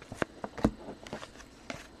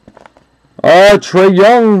 Trae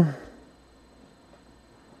Young.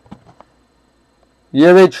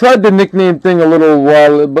 Yeah, they tried the nickname thing a little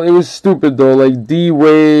while, but it was stupid though. Like D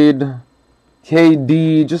Wade,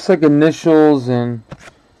 KD, just like initials and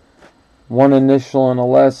one initial and a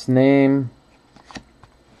last name.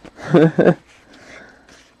 Oh,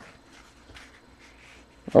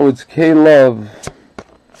 it's K Love.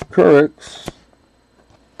 Curricks.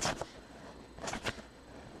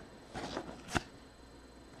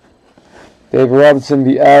 Dave Robinson,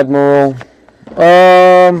 the Admiral.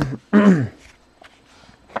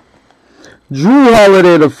 Drew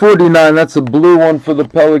Holiday to 49. That's a blue one for the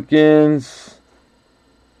Pelicans.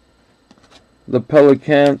 The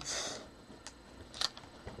Pelicans.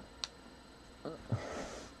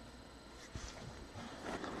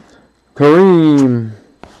 Kareem.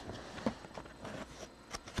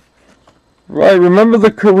 Right, remember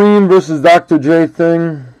the Kareem versus Dr. J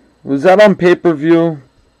thing? Was that on pay-per-view?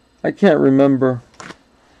 I can't remember.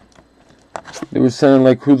 They were saying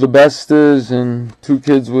like who the best is, and two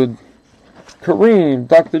kids would Kareem,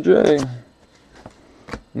 Dr. J.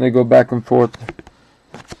 And they go back and forth.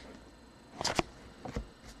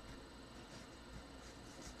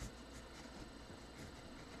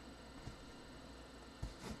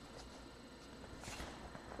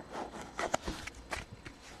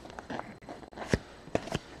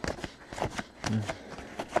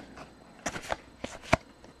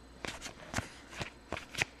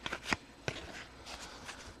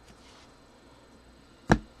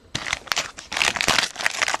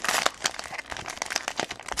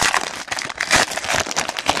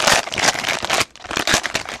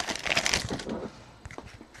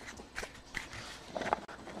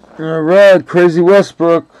 Alright, Crazy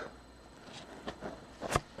Westbrook.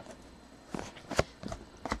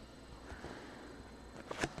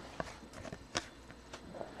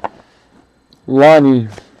 Lonnie.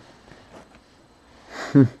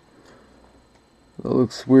 That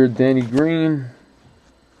looks weird. Danny Green.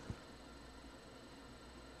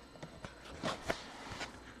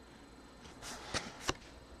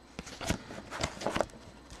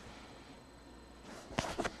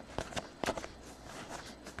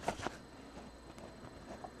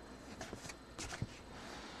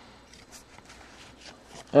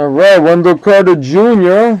 All right, Wendell Carter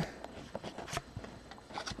Jr.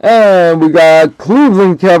 And we got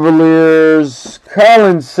Cleveland Cavaliers,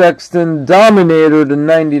 Colin Sexton, Dominator to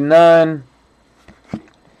 99.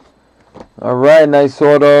 All right, nice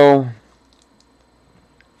auto.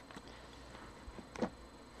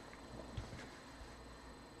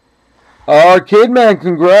 Arcade Man,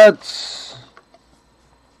 congrats.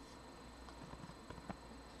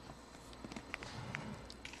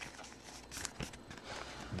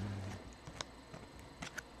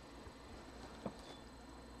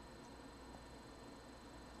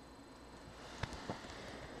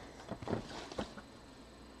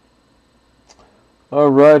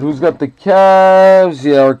 Alright, who's got the Cavs?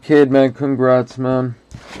 Yeah, Arcade Man, congrats, man.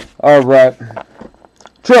 Alright.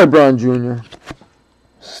 Troy Brown Jr.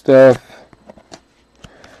 Steph.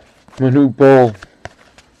 Manute Bol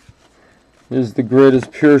is the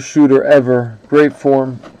greatest pure shooter ever. Great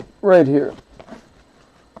form. Right here.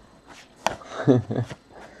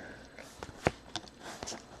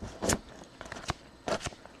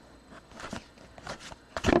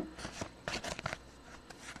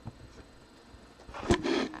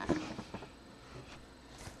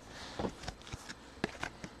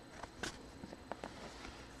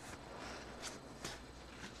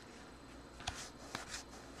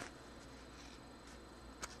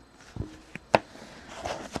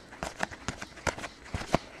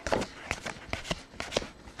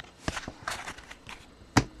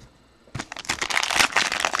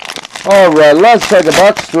 Alright, let's take a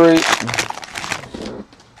box straight.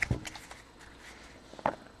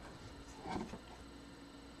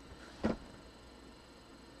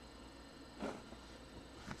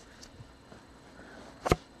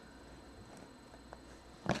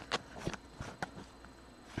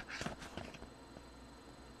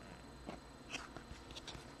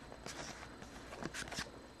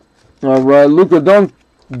 Alright, Luka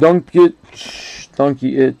Doncic.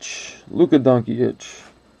 Luka Doncic.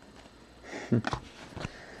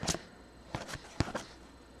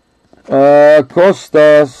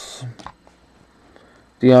 Kostas,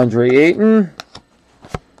 DeAndre Ayton,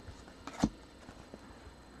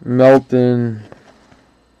 Melton,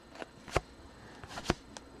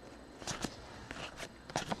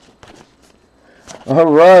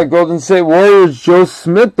 alright, Golden State Warriors, Joe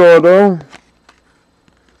Smith auto.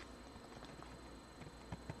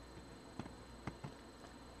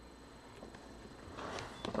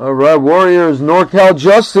 Alright, Warriors, NorCal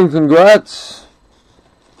Justin, congrats.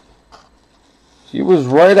 He was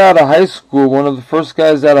right out of high school, one of the first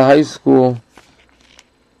guys out of high school.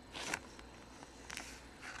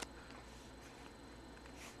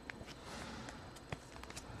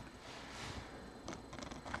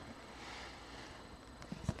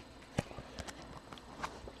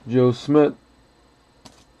 Joe Smith.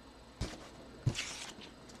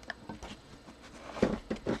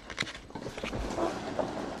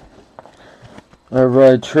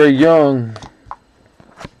 Alright, Trae Young.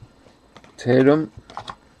 Tatum.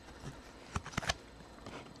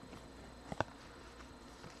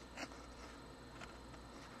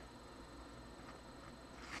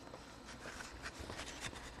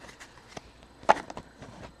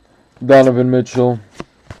 Donovan Mitchell.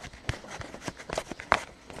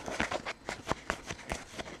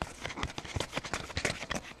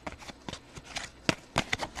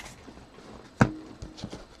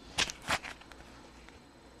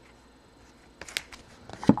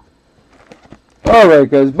 Alright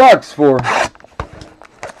guys, box 4.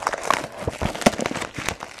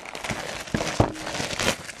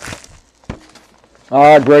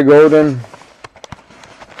 Greg Oden.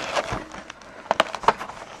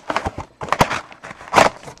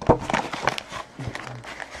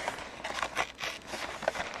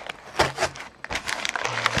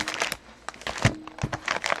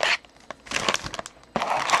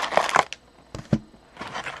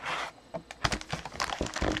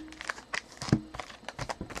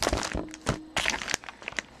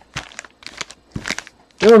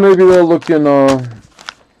 You know, maybe they're looking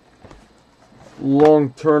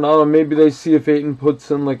long term. I don't know, maybe they see if Ayton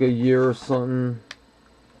puts in like a year or something,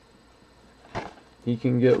 he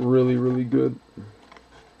can get really, really good.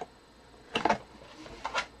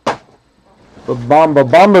 But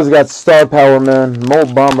Bamba's got star power, man. Mo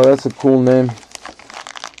Bamba, that's a cool name.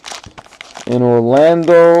 In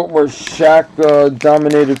Orlando, where Shaq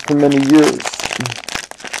dominated for many years.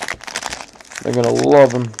 They're going to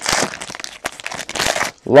love them.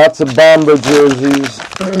 Lots of Bomber jerseys.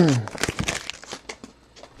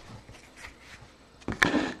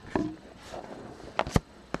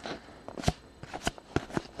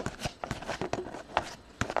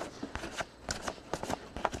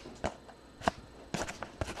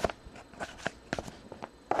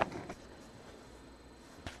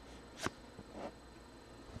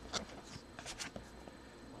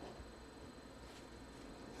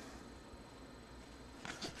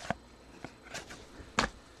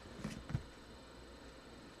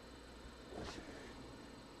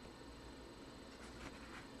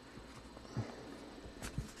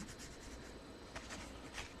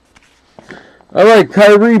 All right,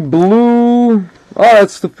 Kyrie blue. Oh,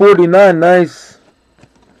 that's the 49. Nice.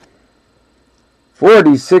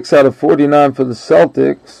 46 out of 49 for the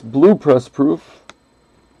Celtics. Blue press proof.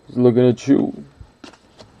 He's looking at you.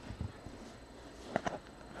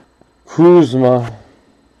 Kuzma.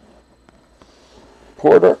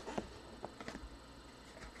 Porter.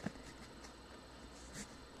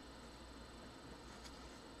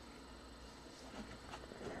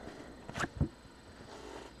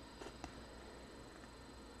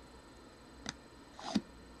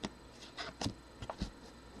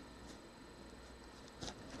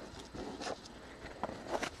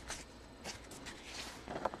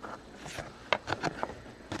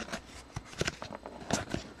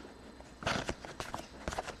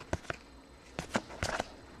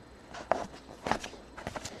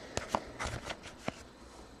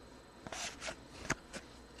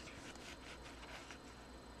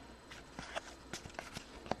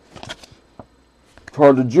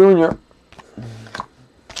 Carter Jr.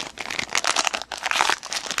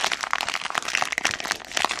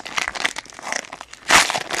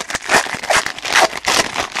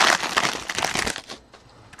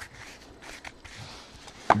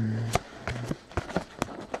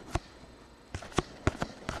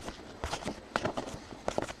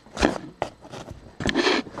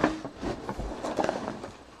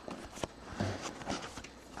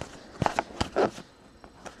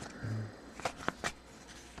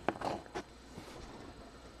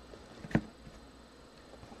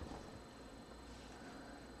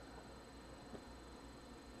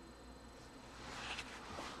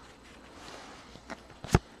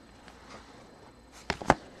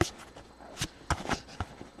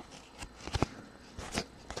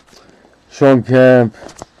 Sean Camp.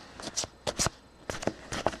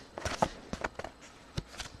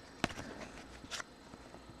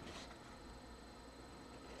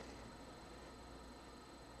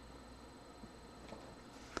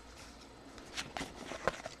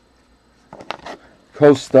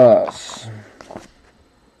 Costas.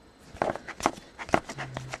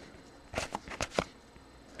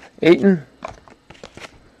 Ayton.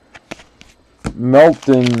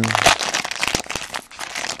 Melton.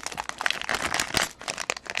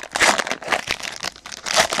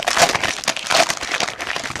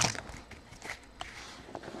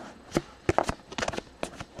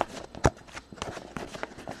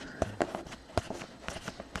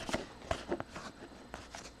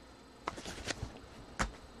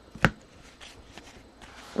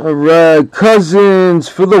 All right, Cousins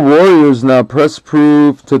for the Warriors now. Press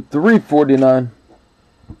proof to 349.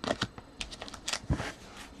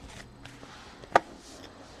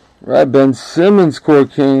 Right, Ben Simmons, Core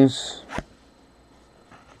Kings.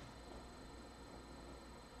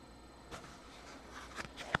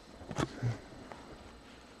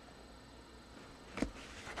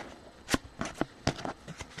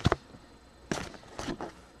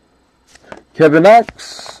 Kevin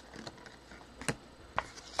Knox.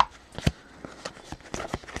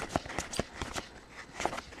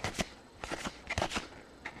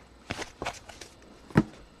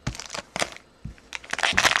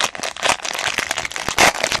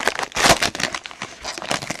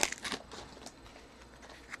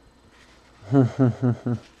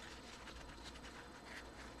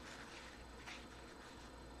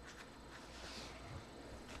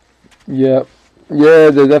 Yep. Yeah,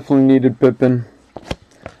 they definitely needed Pippen.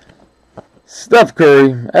 Steph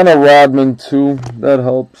Curry and a Rodman too. That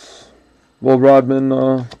helps. Well, Rodman,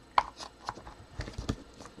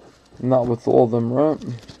 not with all of them, right?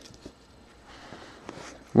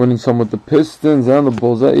 Winning some with the Pistons and the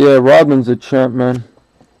Bulls. Yeah, Rodman's a champ, man.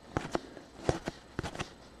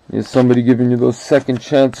 Yeah, somebody giving you those second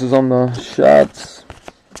chances on the shots.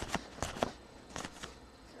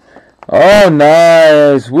 Oh,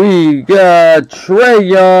 nice. We got Trae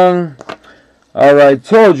Young. Alright,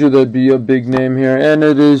 told you there'd be a big name here. And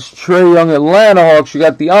it is Trae Young, Atlanta Hawks. You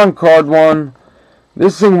got the on-card one.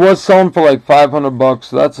 This thing was selling for like 500 bucks,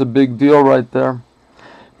 so that's a big deal right there.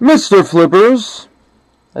 Mr. Flippers,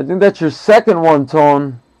 I think that's your second one,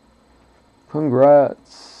 Tone.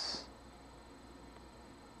 Congrats.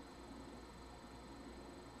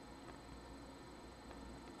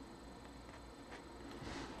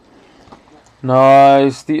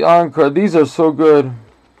 Nice. The Encore. These are so good.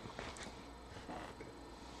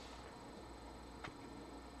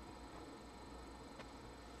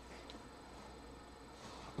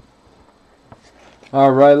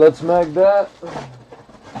 All right, let's mag that.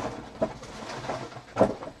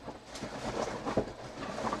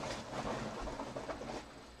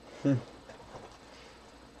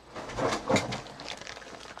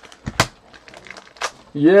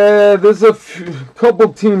 Yeah, there's a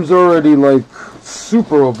couple teams already like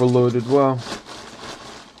super overloaded. Wow.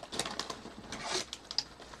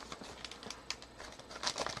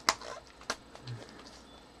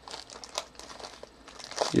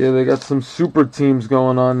 Yeah, they got some super teams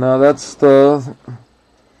going on now. I guess that's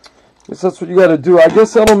what you got to do. I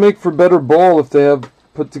guess that'll make for better ball if they have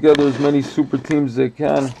put together as many super teams as they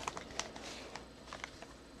can.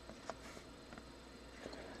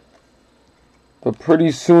 But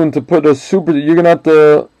pretty soon to put a super, you're going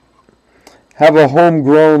to have a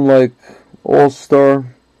homegrown like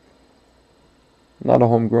all-star. Not a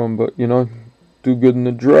homegrown, but you know, do good in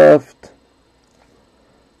the draft.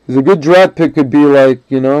 Because a good draft pick could be like,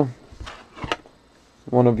 you know,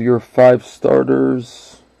 one of your 5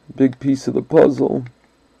 starters. Big piece of the puzzle.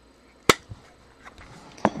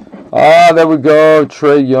 Ah, there we go.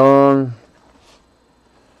 Trae Young.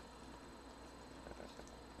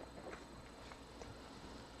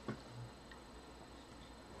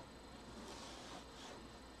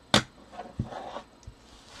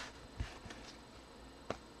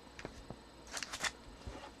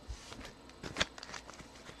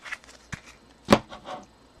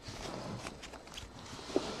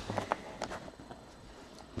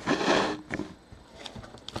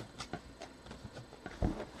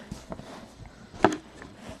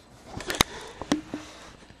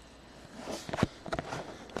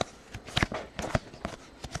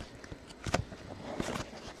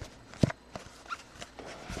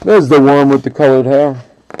 There's the one with the colored hair.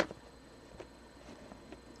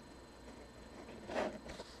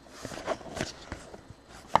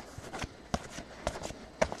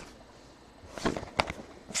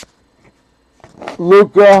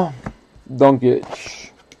 Luka Doncic.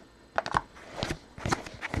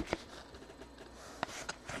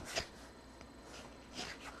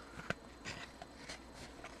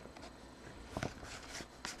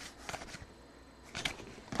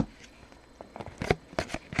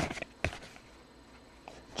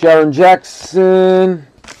 Jaren Jackson,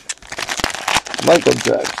 Michael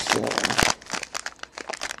Jackson.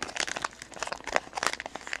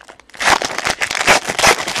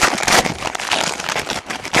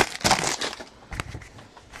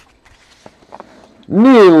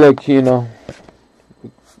 Neil Aquino.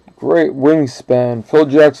 Great wingspan. Phil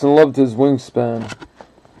Jackson loved his wingspan.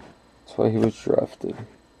 That's why he was drafted.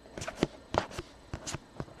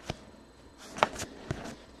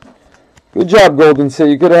 Good job, Golden State.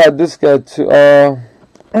 You could have had this guy too.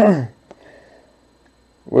 Wait,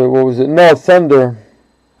 what was it? No, Thunder.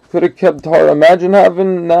 Could have kept Harden. Imagine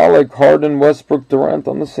having now like Harden, Westbrook, Durant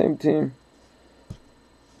on the same team.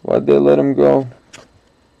 Why'd they let him go?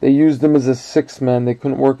 They used him as a 6-man. They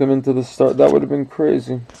couldn't work him into the start. That would have been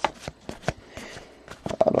crazy.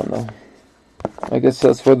 I don't know. I guess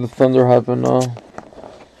that's why the Thunder haven't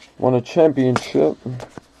won a championship.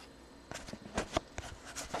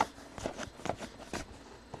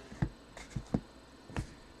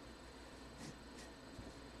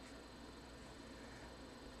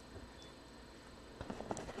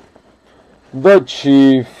 The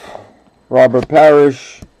Chief, Robert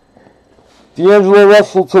Parrish, D'Angelo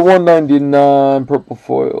Russell to 199, purple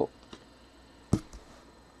foil.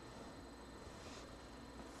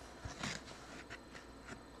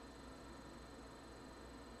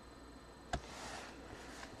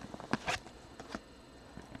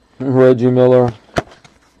 Reggie Miller.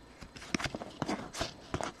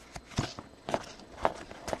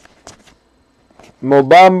 Mo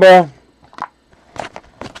Bamba.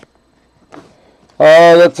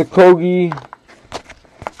 That's a Kogi.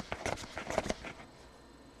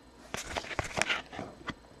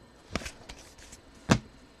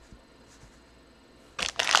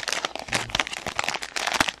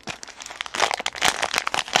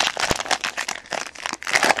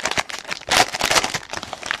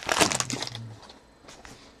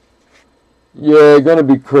 Yeah, gonna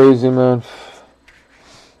be crazy, man.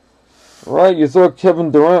 Right. right? You thought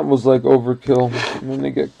Kevin Durant was like overkill. And then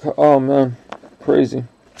they get... Oh, man. Crazy.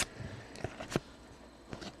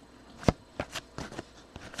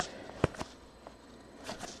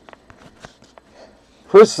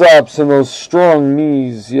 Kristaps and those strong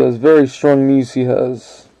knees. He has very strong knees he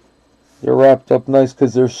has. They're wrapped up nice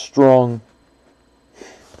because they're strong.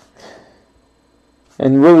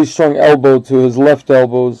 And really strong elbow too. His left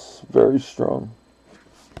elbow's very strong.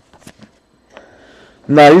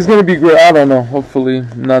 Nah, he's going to be great. I don't know. Hopefully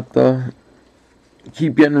not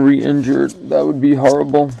keep getting re-injured. That would be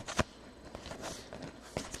horrible.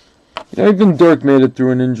 You know, even Dirk made it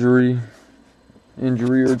through an injury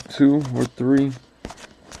or 2 or 3.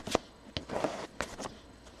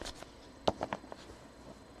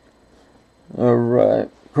 Alright.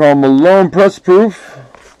 Karl Malone press proof.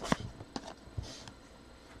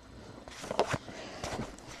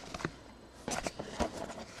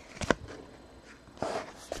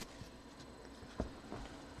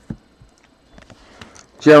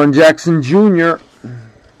 Jaren Jackson Jr.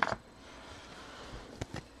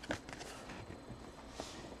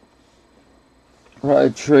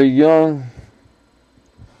 Right, Trae Young.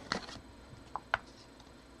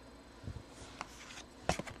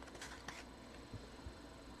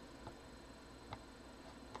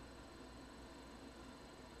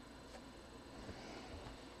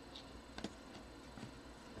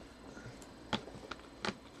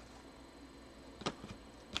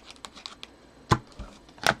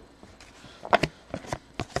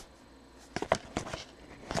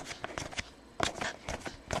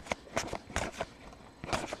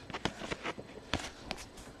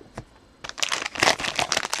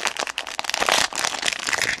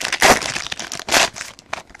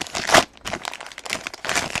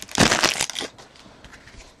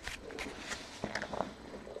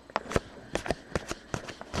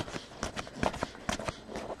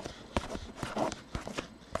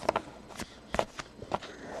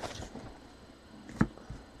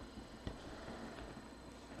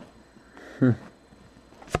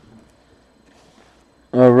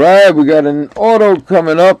 Alright, we got an auto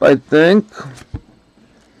coming up, I think.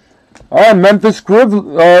 Alright, Memphis Grizzlies,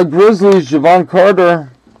 Javon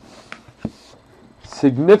Carter.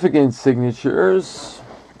 Significant signatures.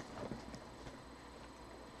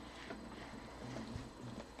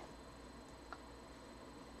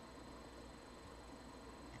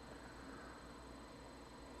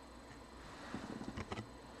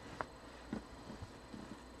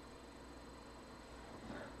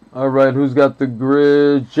 Alright, who's got the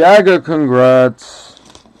grid? Jagger, congrats.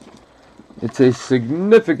 It's a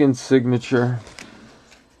significant signature.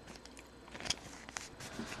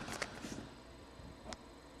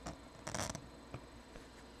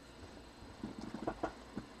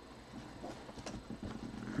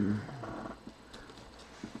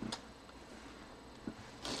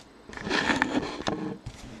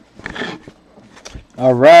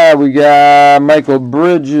 Alright, we got Michael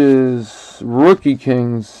Bridges, Rookie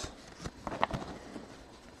Kings.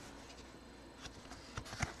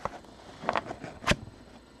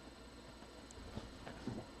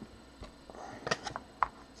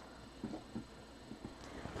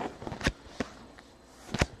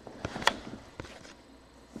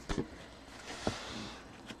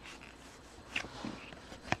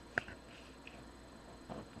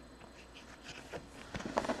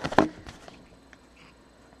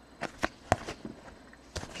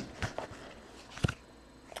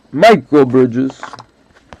 Michael Bridges.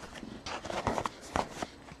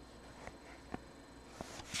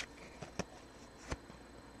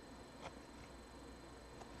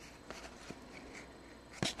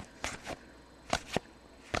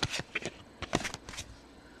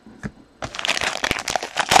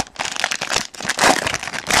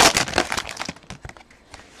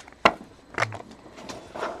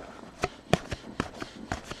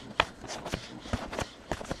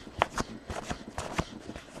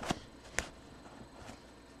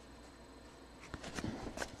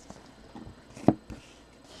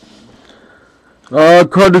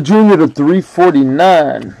 Carter Jr. to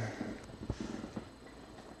 349.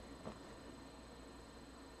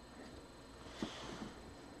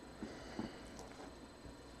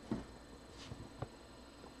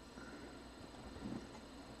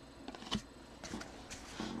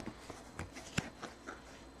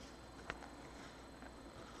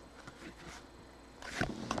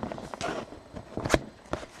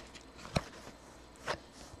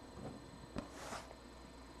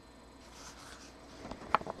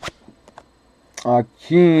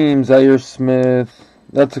 Hakeem, Zaire Smith.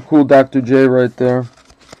 That's a cool Dr. J right there.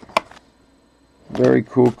 Very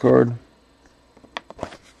cool card.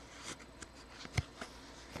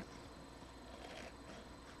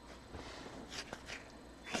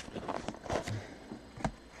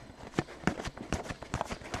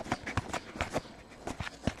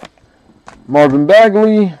 Marvin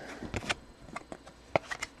Bagley.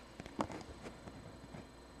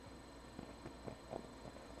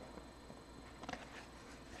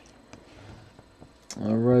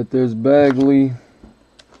 All right, there's Bagley.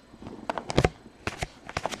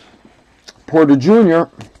 Porter Jr.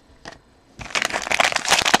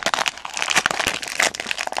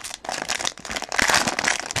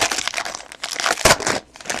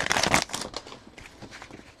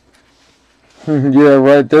 Yeah,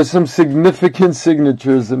 right. There's some significant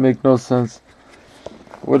signatures that make no sense.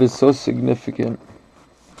 What is so significant?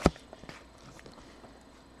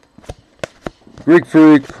 Greek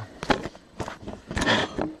Freak.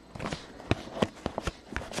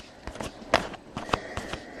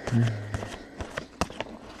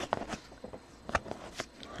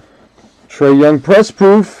 Trae Young press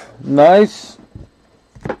proof. Nice.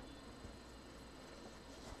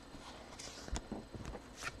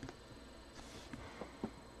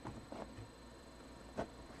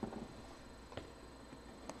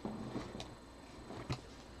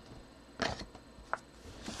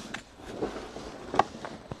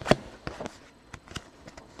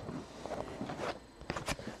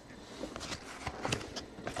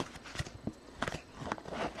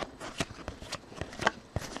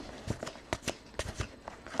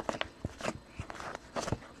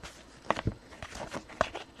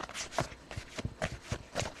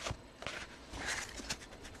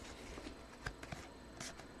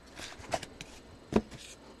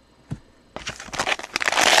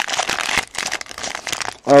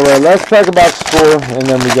 Alright, let's pack a box 4, and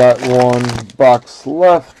then we got 1 box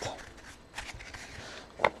left.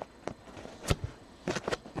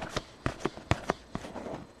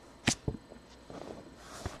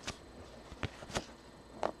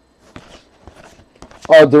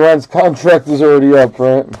 Oh, Durant's contract is already up,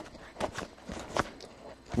 right?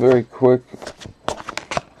 Very quick.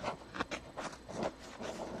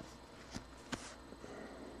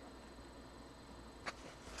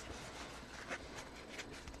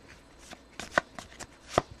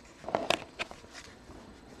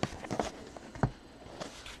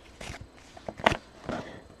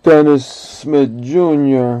 Dennis Smith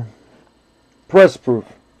Jr. Press proof.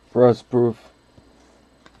 Press proof.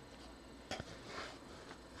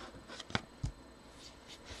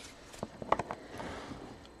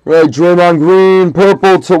 Right, Draymond Green,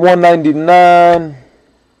 purple to 199.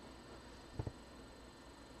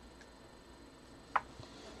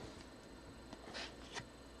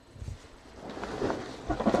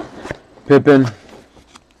 Pippen.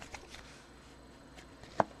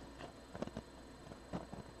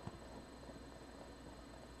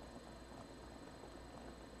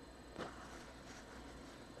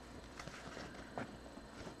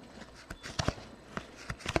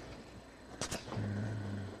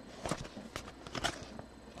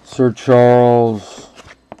 Sir Charles.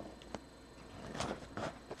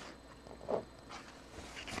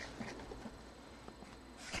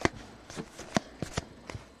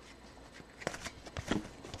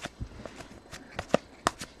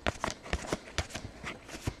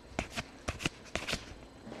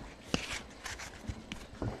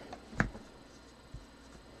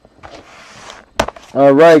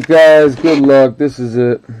 All right, guys, good luck. This is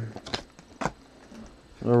it.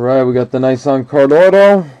 All right, we got the nice on-card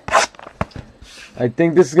auto. I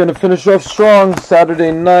think this is going to finish off strong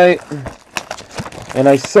Saturday night. And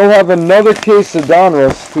I still have another case of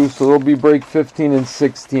Donruss, too, so there'll be break 15 and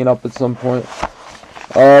 16 up at some point.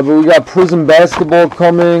 But we got Prism Basketball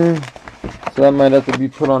coming, so that might have to be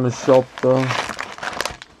put on the shelf, though.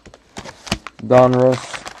 Donruss.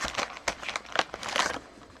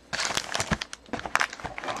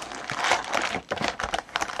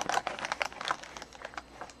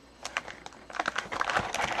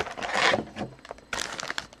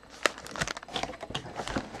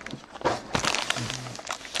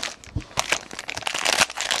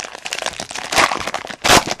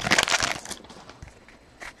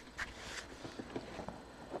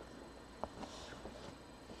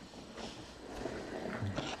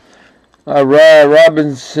 All right,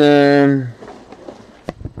 Robinson.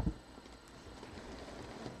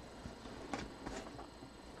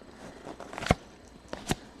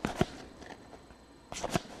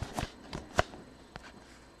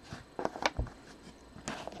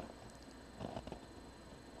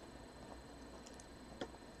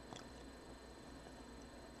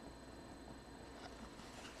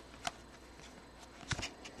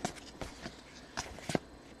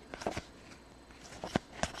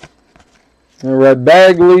 All right,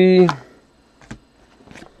 Bagley.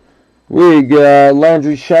 We got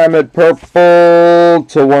Landry Shamet purple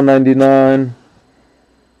to 199.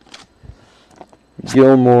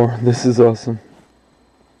 Gilmore, this is awesome.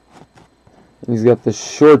 And he's got the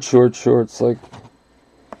shorts, like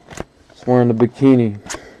he's wearing a bikini.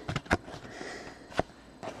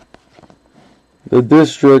 The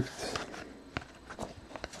District.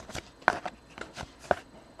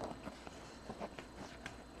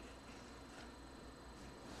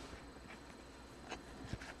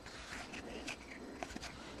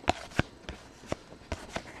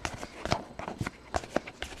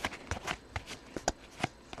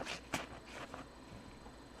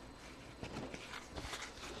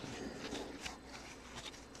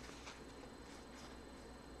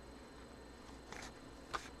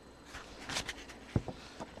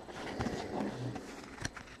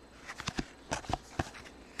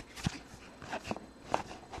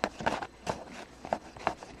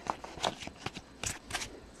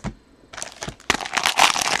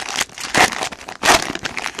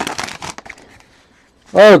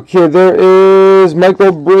 Okay, there is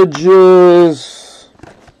Michael Bridges.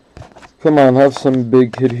 Come on, have some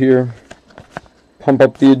big hit here. Pump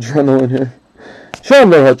up the adrenaline here.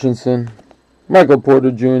 Chandler Hutchinson. Michael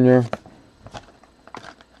Porter Jr.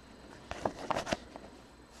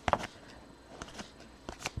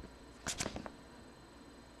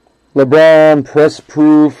 LeBron Press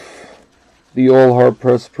Proof. The All Heart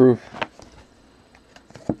Press Proof.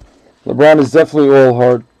 LeBron is definitely All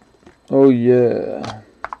Heart. Oh yeah.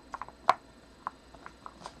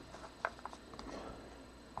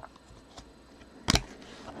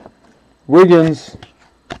 Wiggins,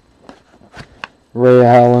 Ray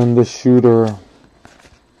Allen, the shooter.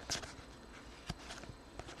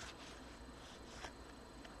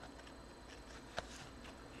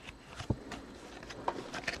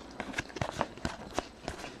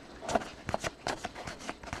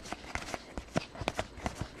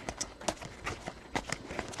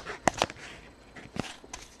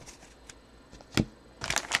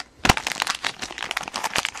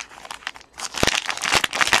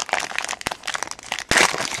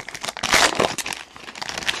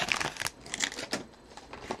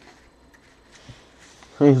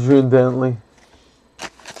 Adrian Dantley.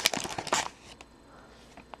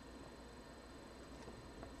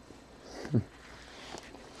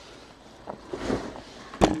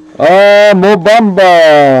 Mo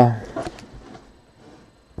Bamba.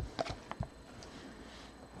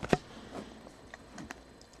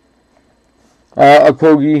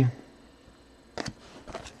 Akogi.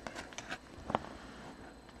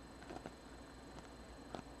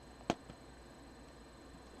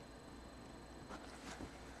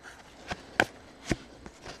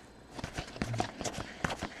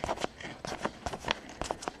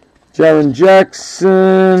 Jaren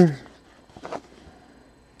Jackson.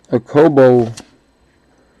 Akobo.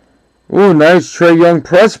 Ooh, nice Trae Young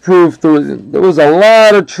press proof. There was a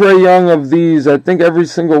lot of Trae Young of these. I think every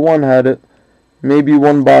single one had it. Maybe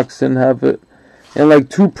one box didn't have it. And like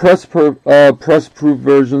two press proof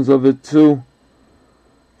versions of it too.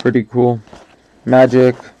 Pretty cool.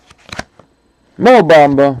 Magic. Mo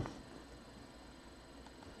Bamba.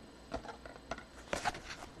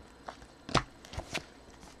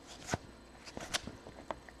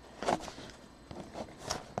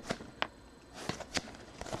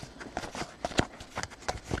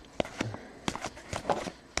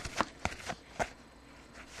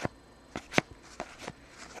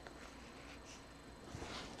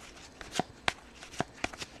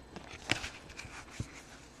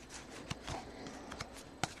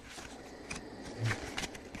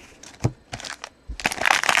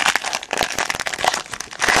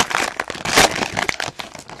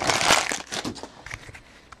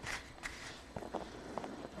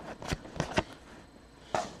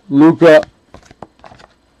 Luka.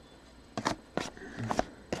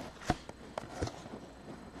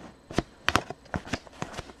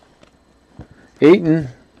 Ayton.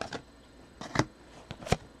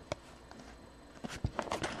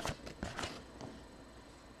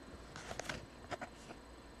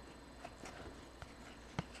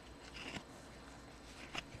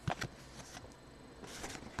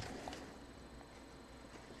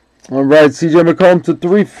 All right, CJ McCollum to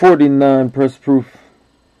 349 press proof.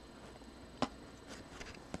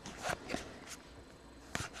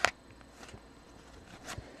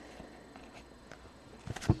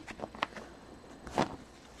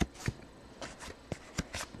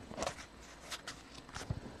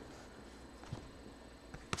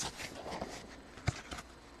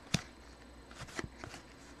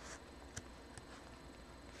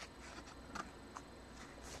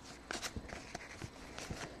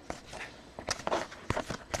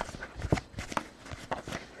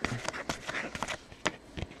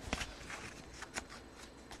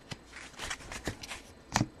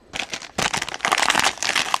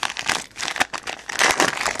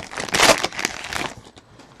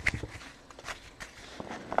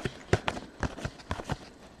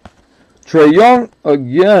 Trey Young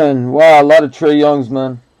again. Wow, a lot of Trey Youngs,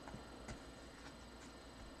 man.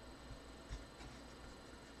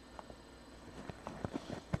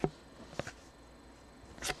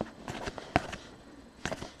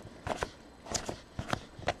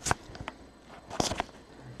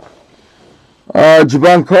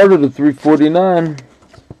 Javon Carter to 349.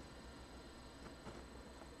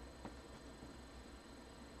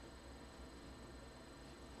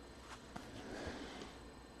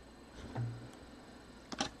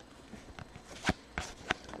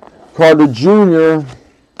 Carter Jr.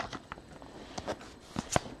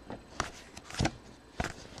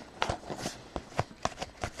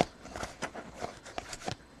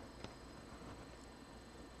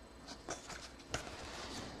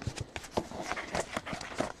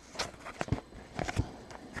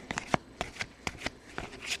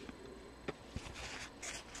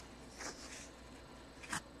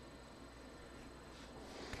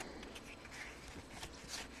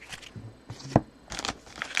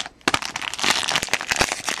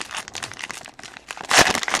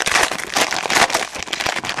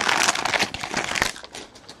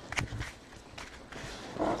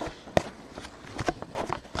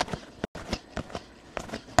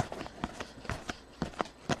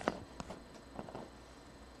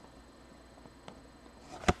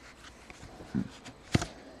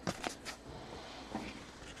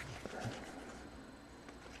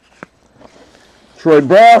 Troy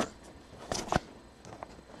Brown,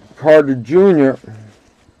 Carter Jr.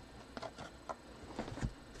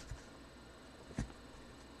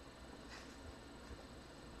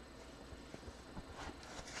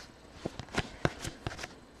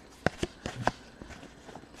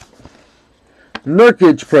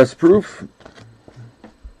 Nurkic press proof.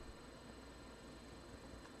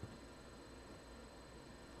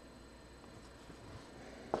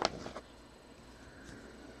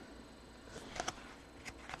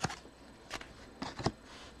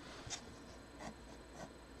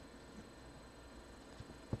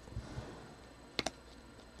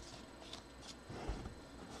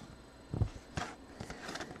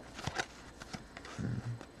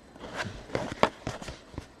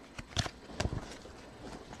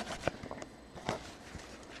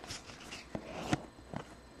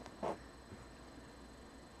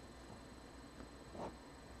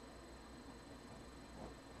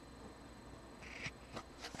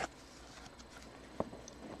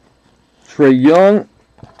 Trey Young.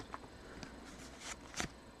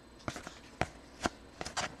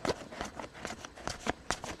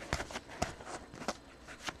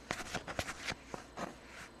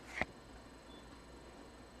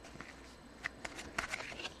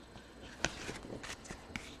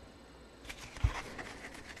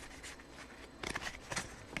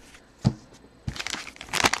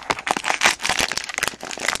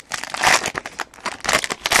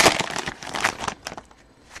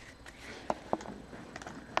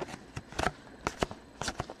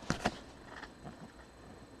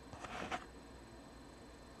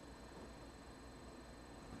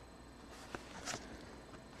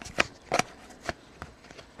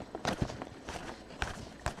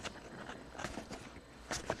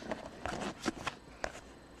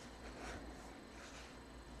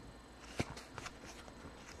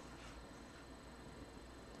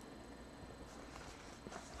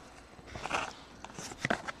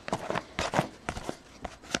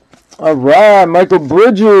 All right, Michael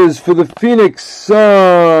Bridges for the Phoenix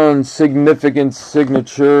Suns. Significant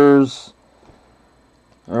signatures.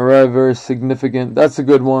 All right, very significant. That's a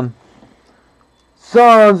good one.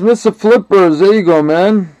 Suns, Mr. Flippers. There you go,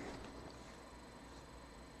 man.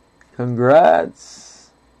 Congrats.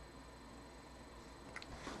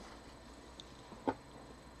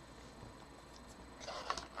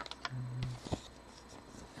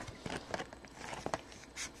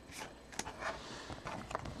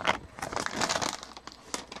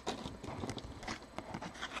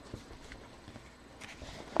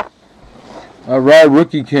 All right,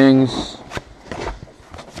 Rookie Kings.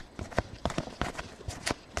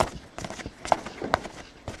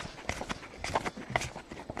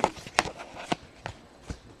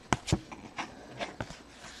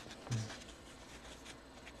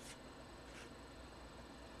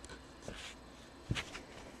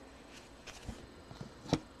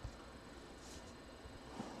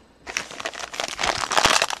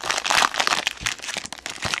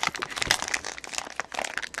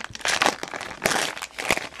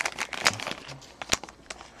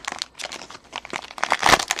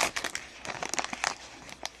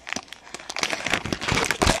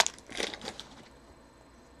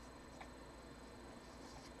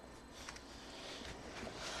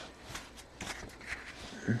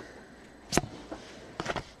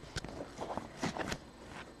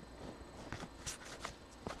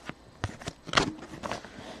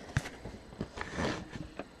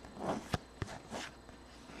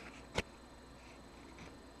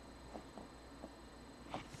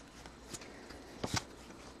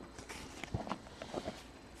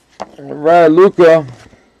 All right, Luca.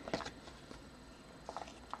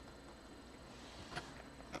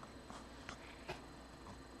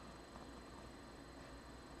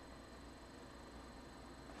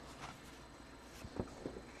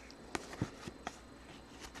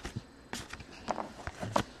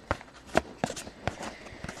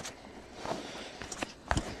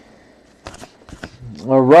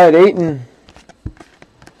 All right, Aiton.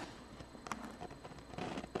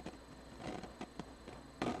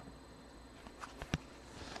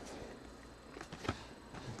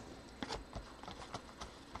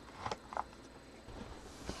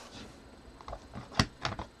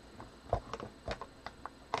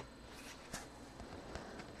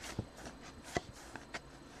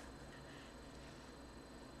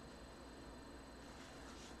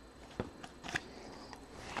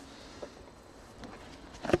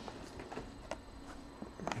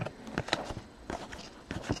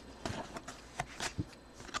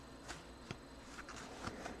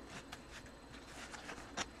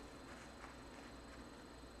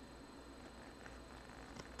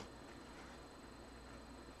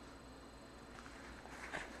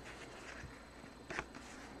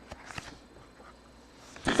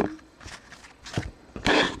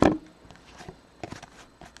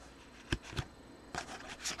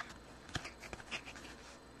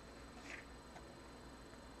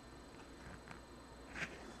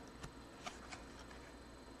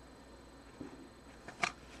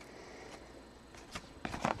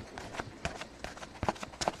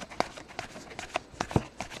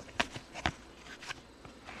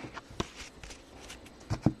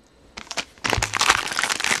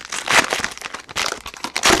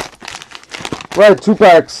 Right, 2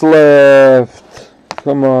 packs left.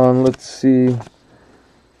 Come on, let's see.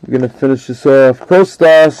 We're gonna finish this off.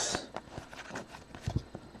 Kostas.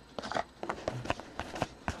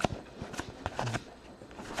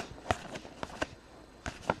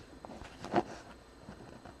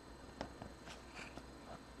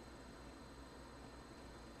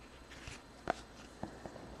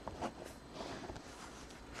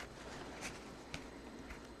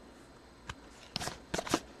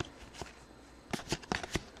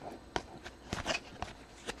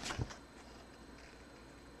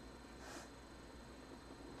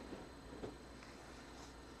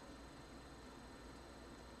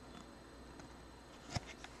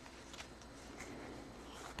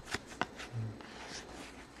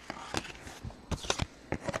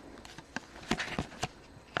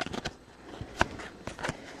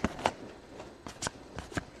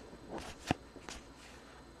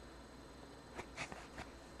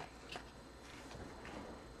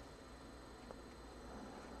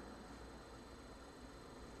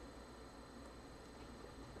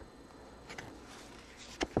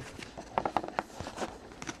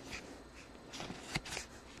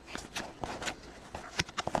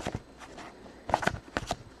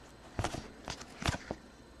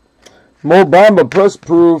 Mo Bamba press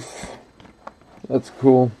proof. That's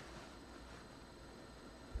cool.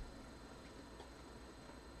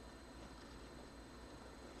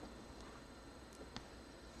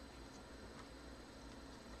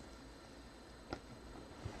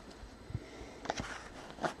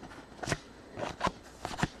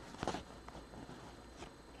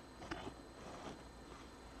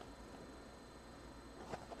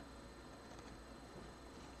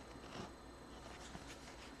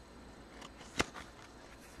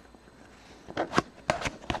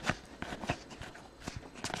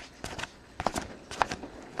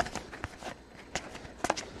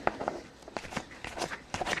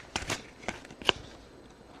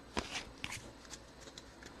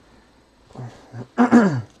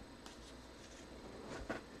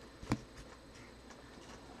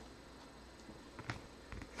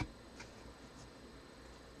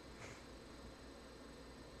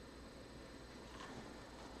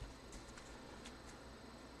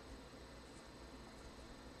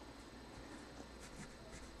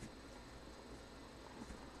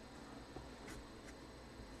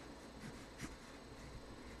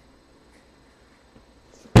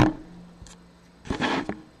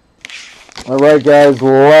 All right, guys,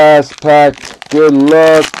 last pack. Good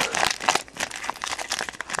luck.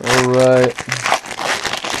 All right.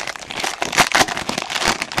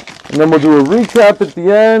 And then we'll do a recap at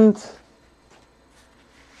the end.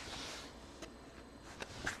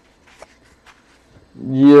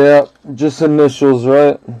 Yeah, just initials,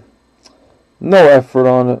 right? No effort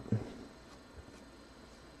on it.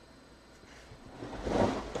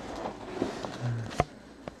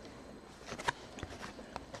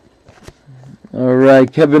 All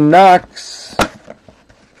right, Kevin Knox.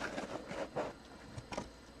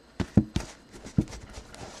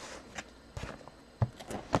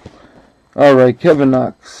 All right, Kevin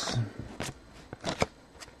Knox.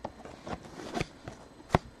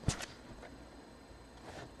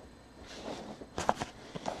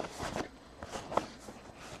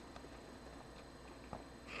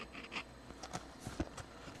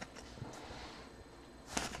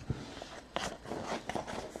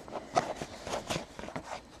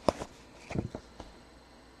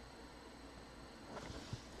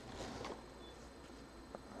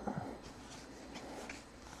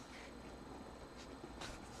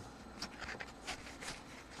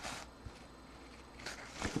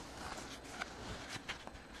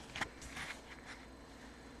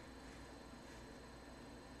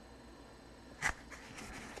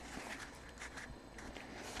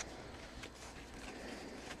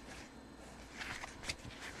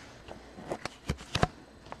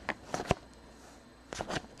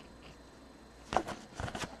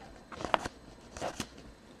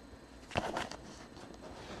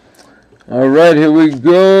 All right, here we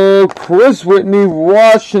go. Chris Whitney,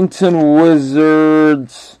 Washington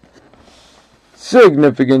Wizards.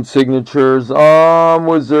 Significant signatures.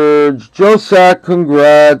 Wizards. Joe Sack,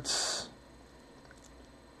 congrats.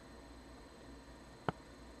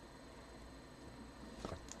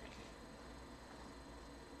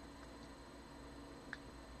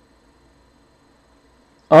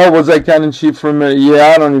 Oh, was I Cannon Chief for a minute?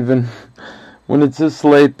 Yeah, I don't even. When it's this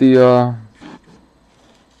late,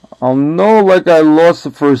 I'll know like I lost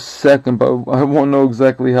it for a second, but I won't know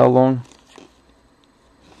exactly how long.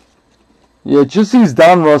 Yeah, just these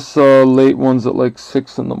Donruss late ones at like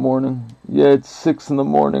 6 in the morning. Yeah, it's 6 in the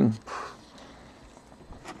morning.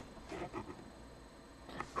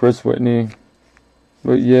 Chris Whitney.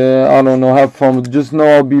 But yeah, I don't know. Have fun. Just know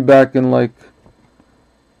I'll be back in like,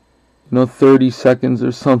 30 seconds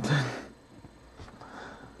or something.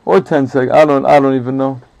 Or 10 seconds. I don't even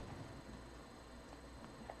know.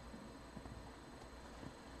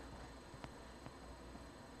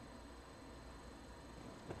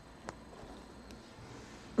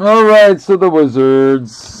 Alright, so the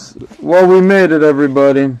Wizards. Well, we made it,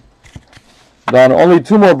 everybody. Only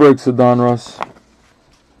 2 more breaks of Donruss.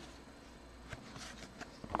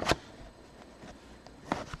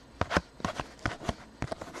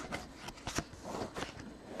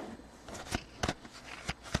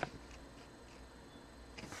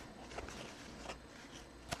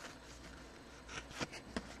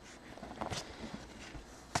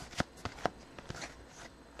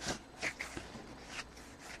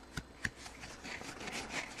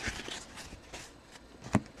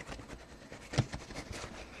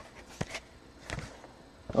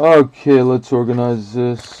 Okay, let's organize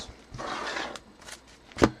this.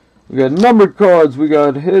 We got numbered cards, we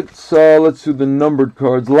got hits. Let's do the numbered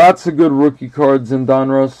cards. Lots of good rookie cards in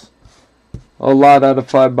Donruss. A lot out of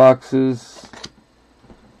 5 boxes.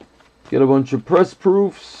 Get a bunch of press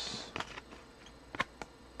proofs.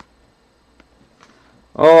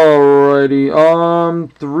 Alrighty,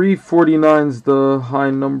 349's the high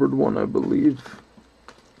numbered one, I believe.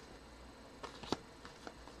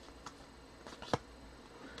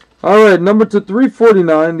 Alright, number to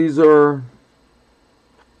 349.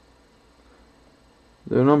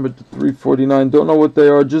 They're numbered to 349. Don't know what they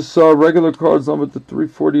are. Just regular cards numbered to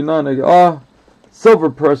 349.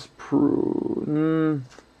 Silver press proof.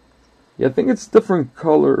 Yeah, I think it's different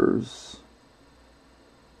colors.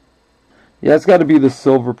 Yeah, it's got to be the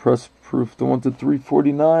silver press proof. The one to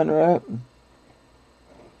 349, right?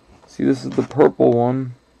 See, this is the purple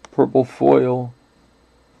one. Purple foil.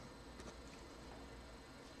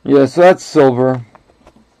 Yeah, so that's silver.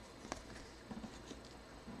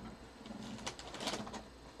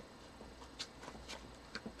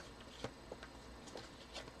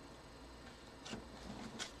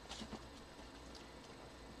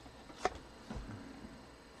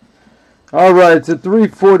 Alright, it's a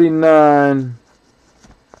 349.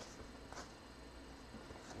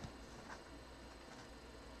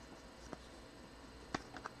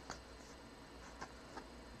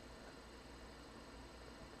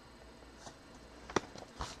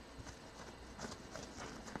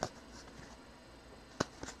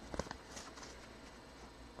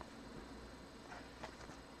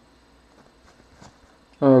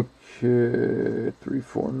 Okay,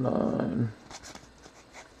 349.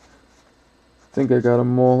 I think I got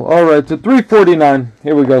them all. Alright, to 349.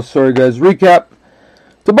 Here we go. Sorry, guys. Recap.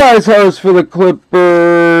 Tobias Harris for the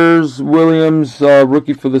Clippers. Williams,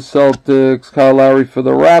 rookie for the Celtics. Kyle Lowry for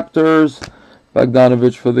the Raptors.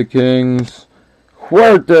 Bogdanovich for the Kings.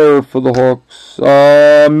 Huerter for the Hawks.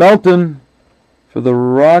 Melton for the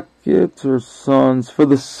Rockets or Suns? For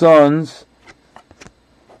the Suns.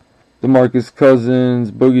 DeMarcus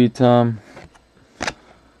Cousins. Boogie Tom.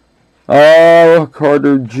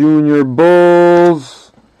 Carter Jr.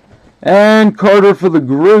 Bulls. And Carter for the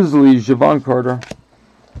Grizzlies, Javon Carter.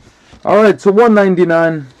 Alright, so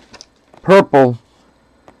 199. Purple.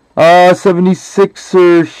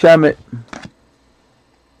 76er Shamet.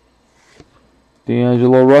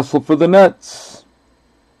 D'Angelo Russell for the Nets.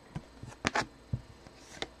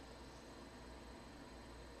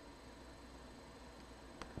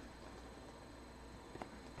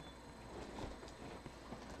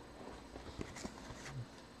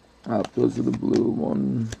 Those are the blue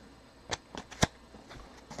one.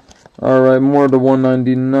 Alright, more to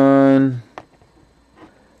 199.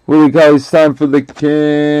 Willie Cauley-Stein for the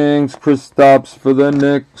Kings. Kristaps for the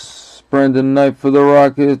Knicks. Brandon Knight for the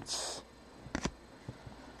Rockets.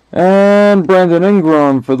 And Brandon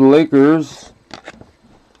Ingram for the Lakers.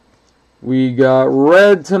 We got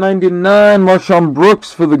red to 99. Marshawn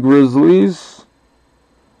Brooks for the Grizzlies.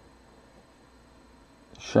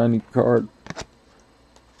 Shiny card.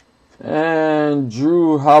 And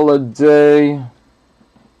Drew Holiday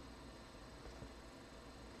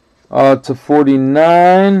to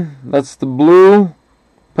 49. That's the blue.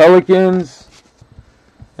 Pelicans.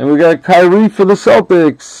 And we got Kyrie for the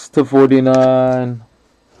Celtics to 49.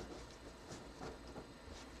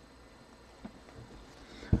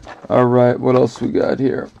 Alright, what else we got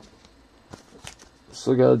here?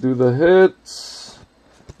 So gotta do the hits.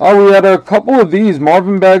 Oh, we had a couple of these.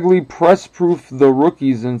 Marvin Bagley Press Proof the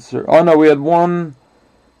Rookies insert. Oh no, we had one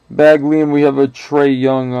Bagley and we have a Trae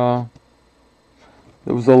Young.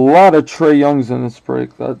 There was a lot of Trae Youngs in this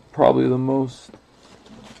break. That's probably the most.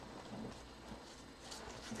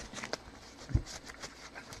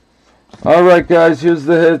 Alright guys, here's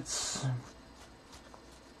the hits.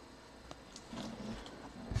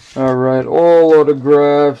 Alright, all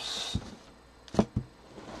autographs.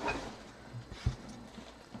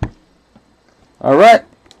 Alright.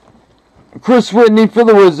 Chris Whitney for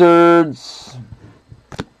the Wizards.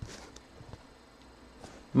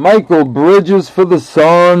 Michael Bridges for the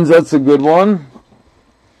Suns. That's a good one.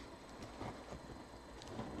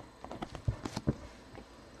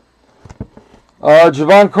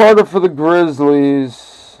 Javon Carter for the Grizzlies.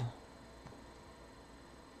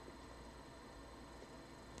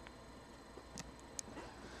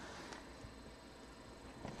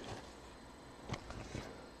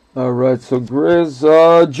 Alright, so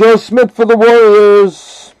Grizz. Joe Smith for the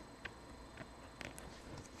Warriors.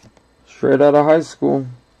 Straight out of high school.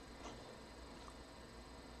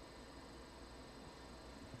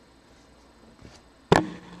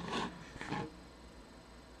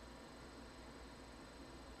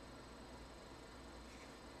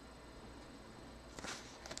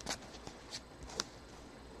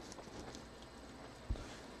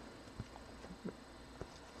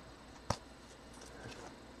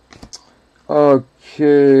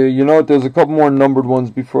 Okay, you know what? There's a couple more numbered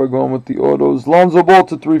ones before I go on with the autos. Lonzo Ball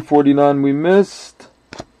to 349 we missed.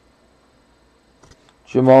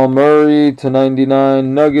 Jamal Murray to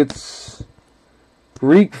 99 Nuggets.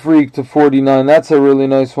 Greek Freak to 49. That's a really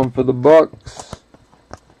nice one for the Bucks.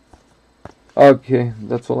 Okay,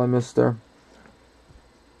 that's all I missed there.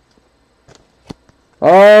 We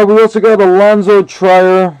also got Alonzo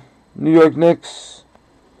Trier, New York Knicks.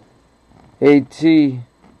 AT.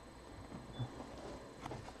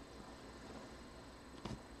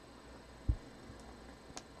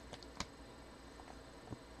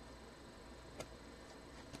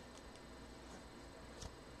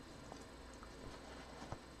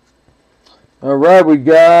 Alright, we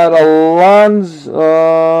got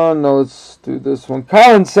Alonzo. No, let's do this one.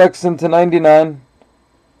 Colin Sexton to 99.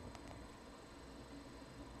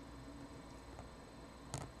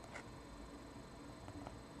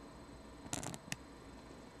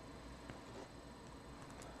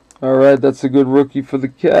 Alright, that's a good rookie for the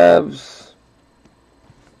Cavs.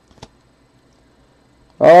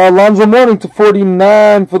 Alonzo Mourning to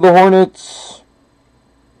 49 for the Hornets.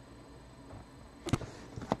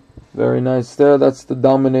 Very nice there. That's the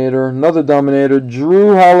Dominator. Another Dominator.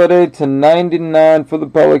 Drew Holiday to 99 for the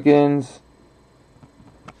Pelicans.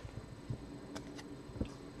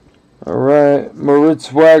 Alright.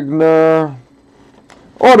 Moritz Wagner.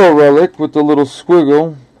 Auto Relic with the little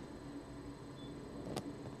squiggle.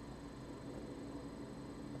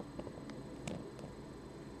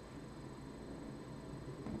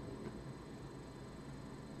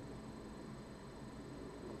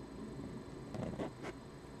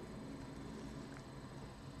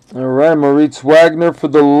 Alright, Moritz Wagner for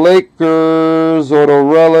the Lakers. Auto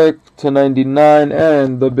Relic to 99.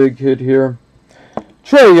 And the big hit here.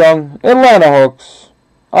 Trae Young, Atlanta Hawks.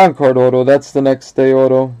 On-card auto. That's the next day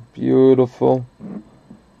auto. Beautiful.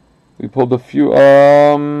 We pulled a few,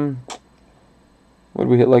 what did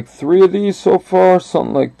we hit, like 3 of these so far?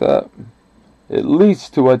 Something like that. At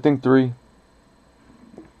least 2, I think 3.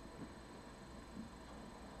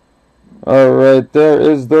 Alright, there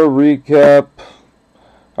is the recap.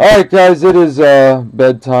 Alright guys, it is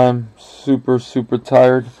bedtime. Super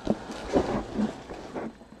tired.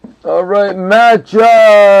 Alright, Matt,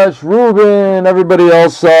 Josh, Ruben, everybody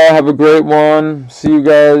else, have a great one. See you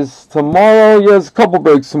guys tomorrow. Yes, a couple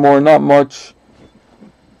breaks some more, not much.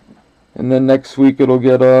 And then next week it'll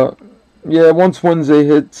get, yeah, once Wednesday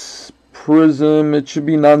hits Prism, it should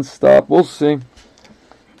be non-stop. We'll see.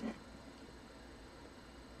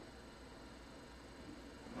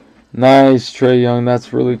 Nice, Trae Young.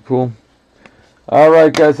 That's really cool.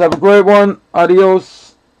 Alright, guys. Have a great one.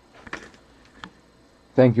 Adios.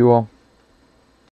 Thank you all.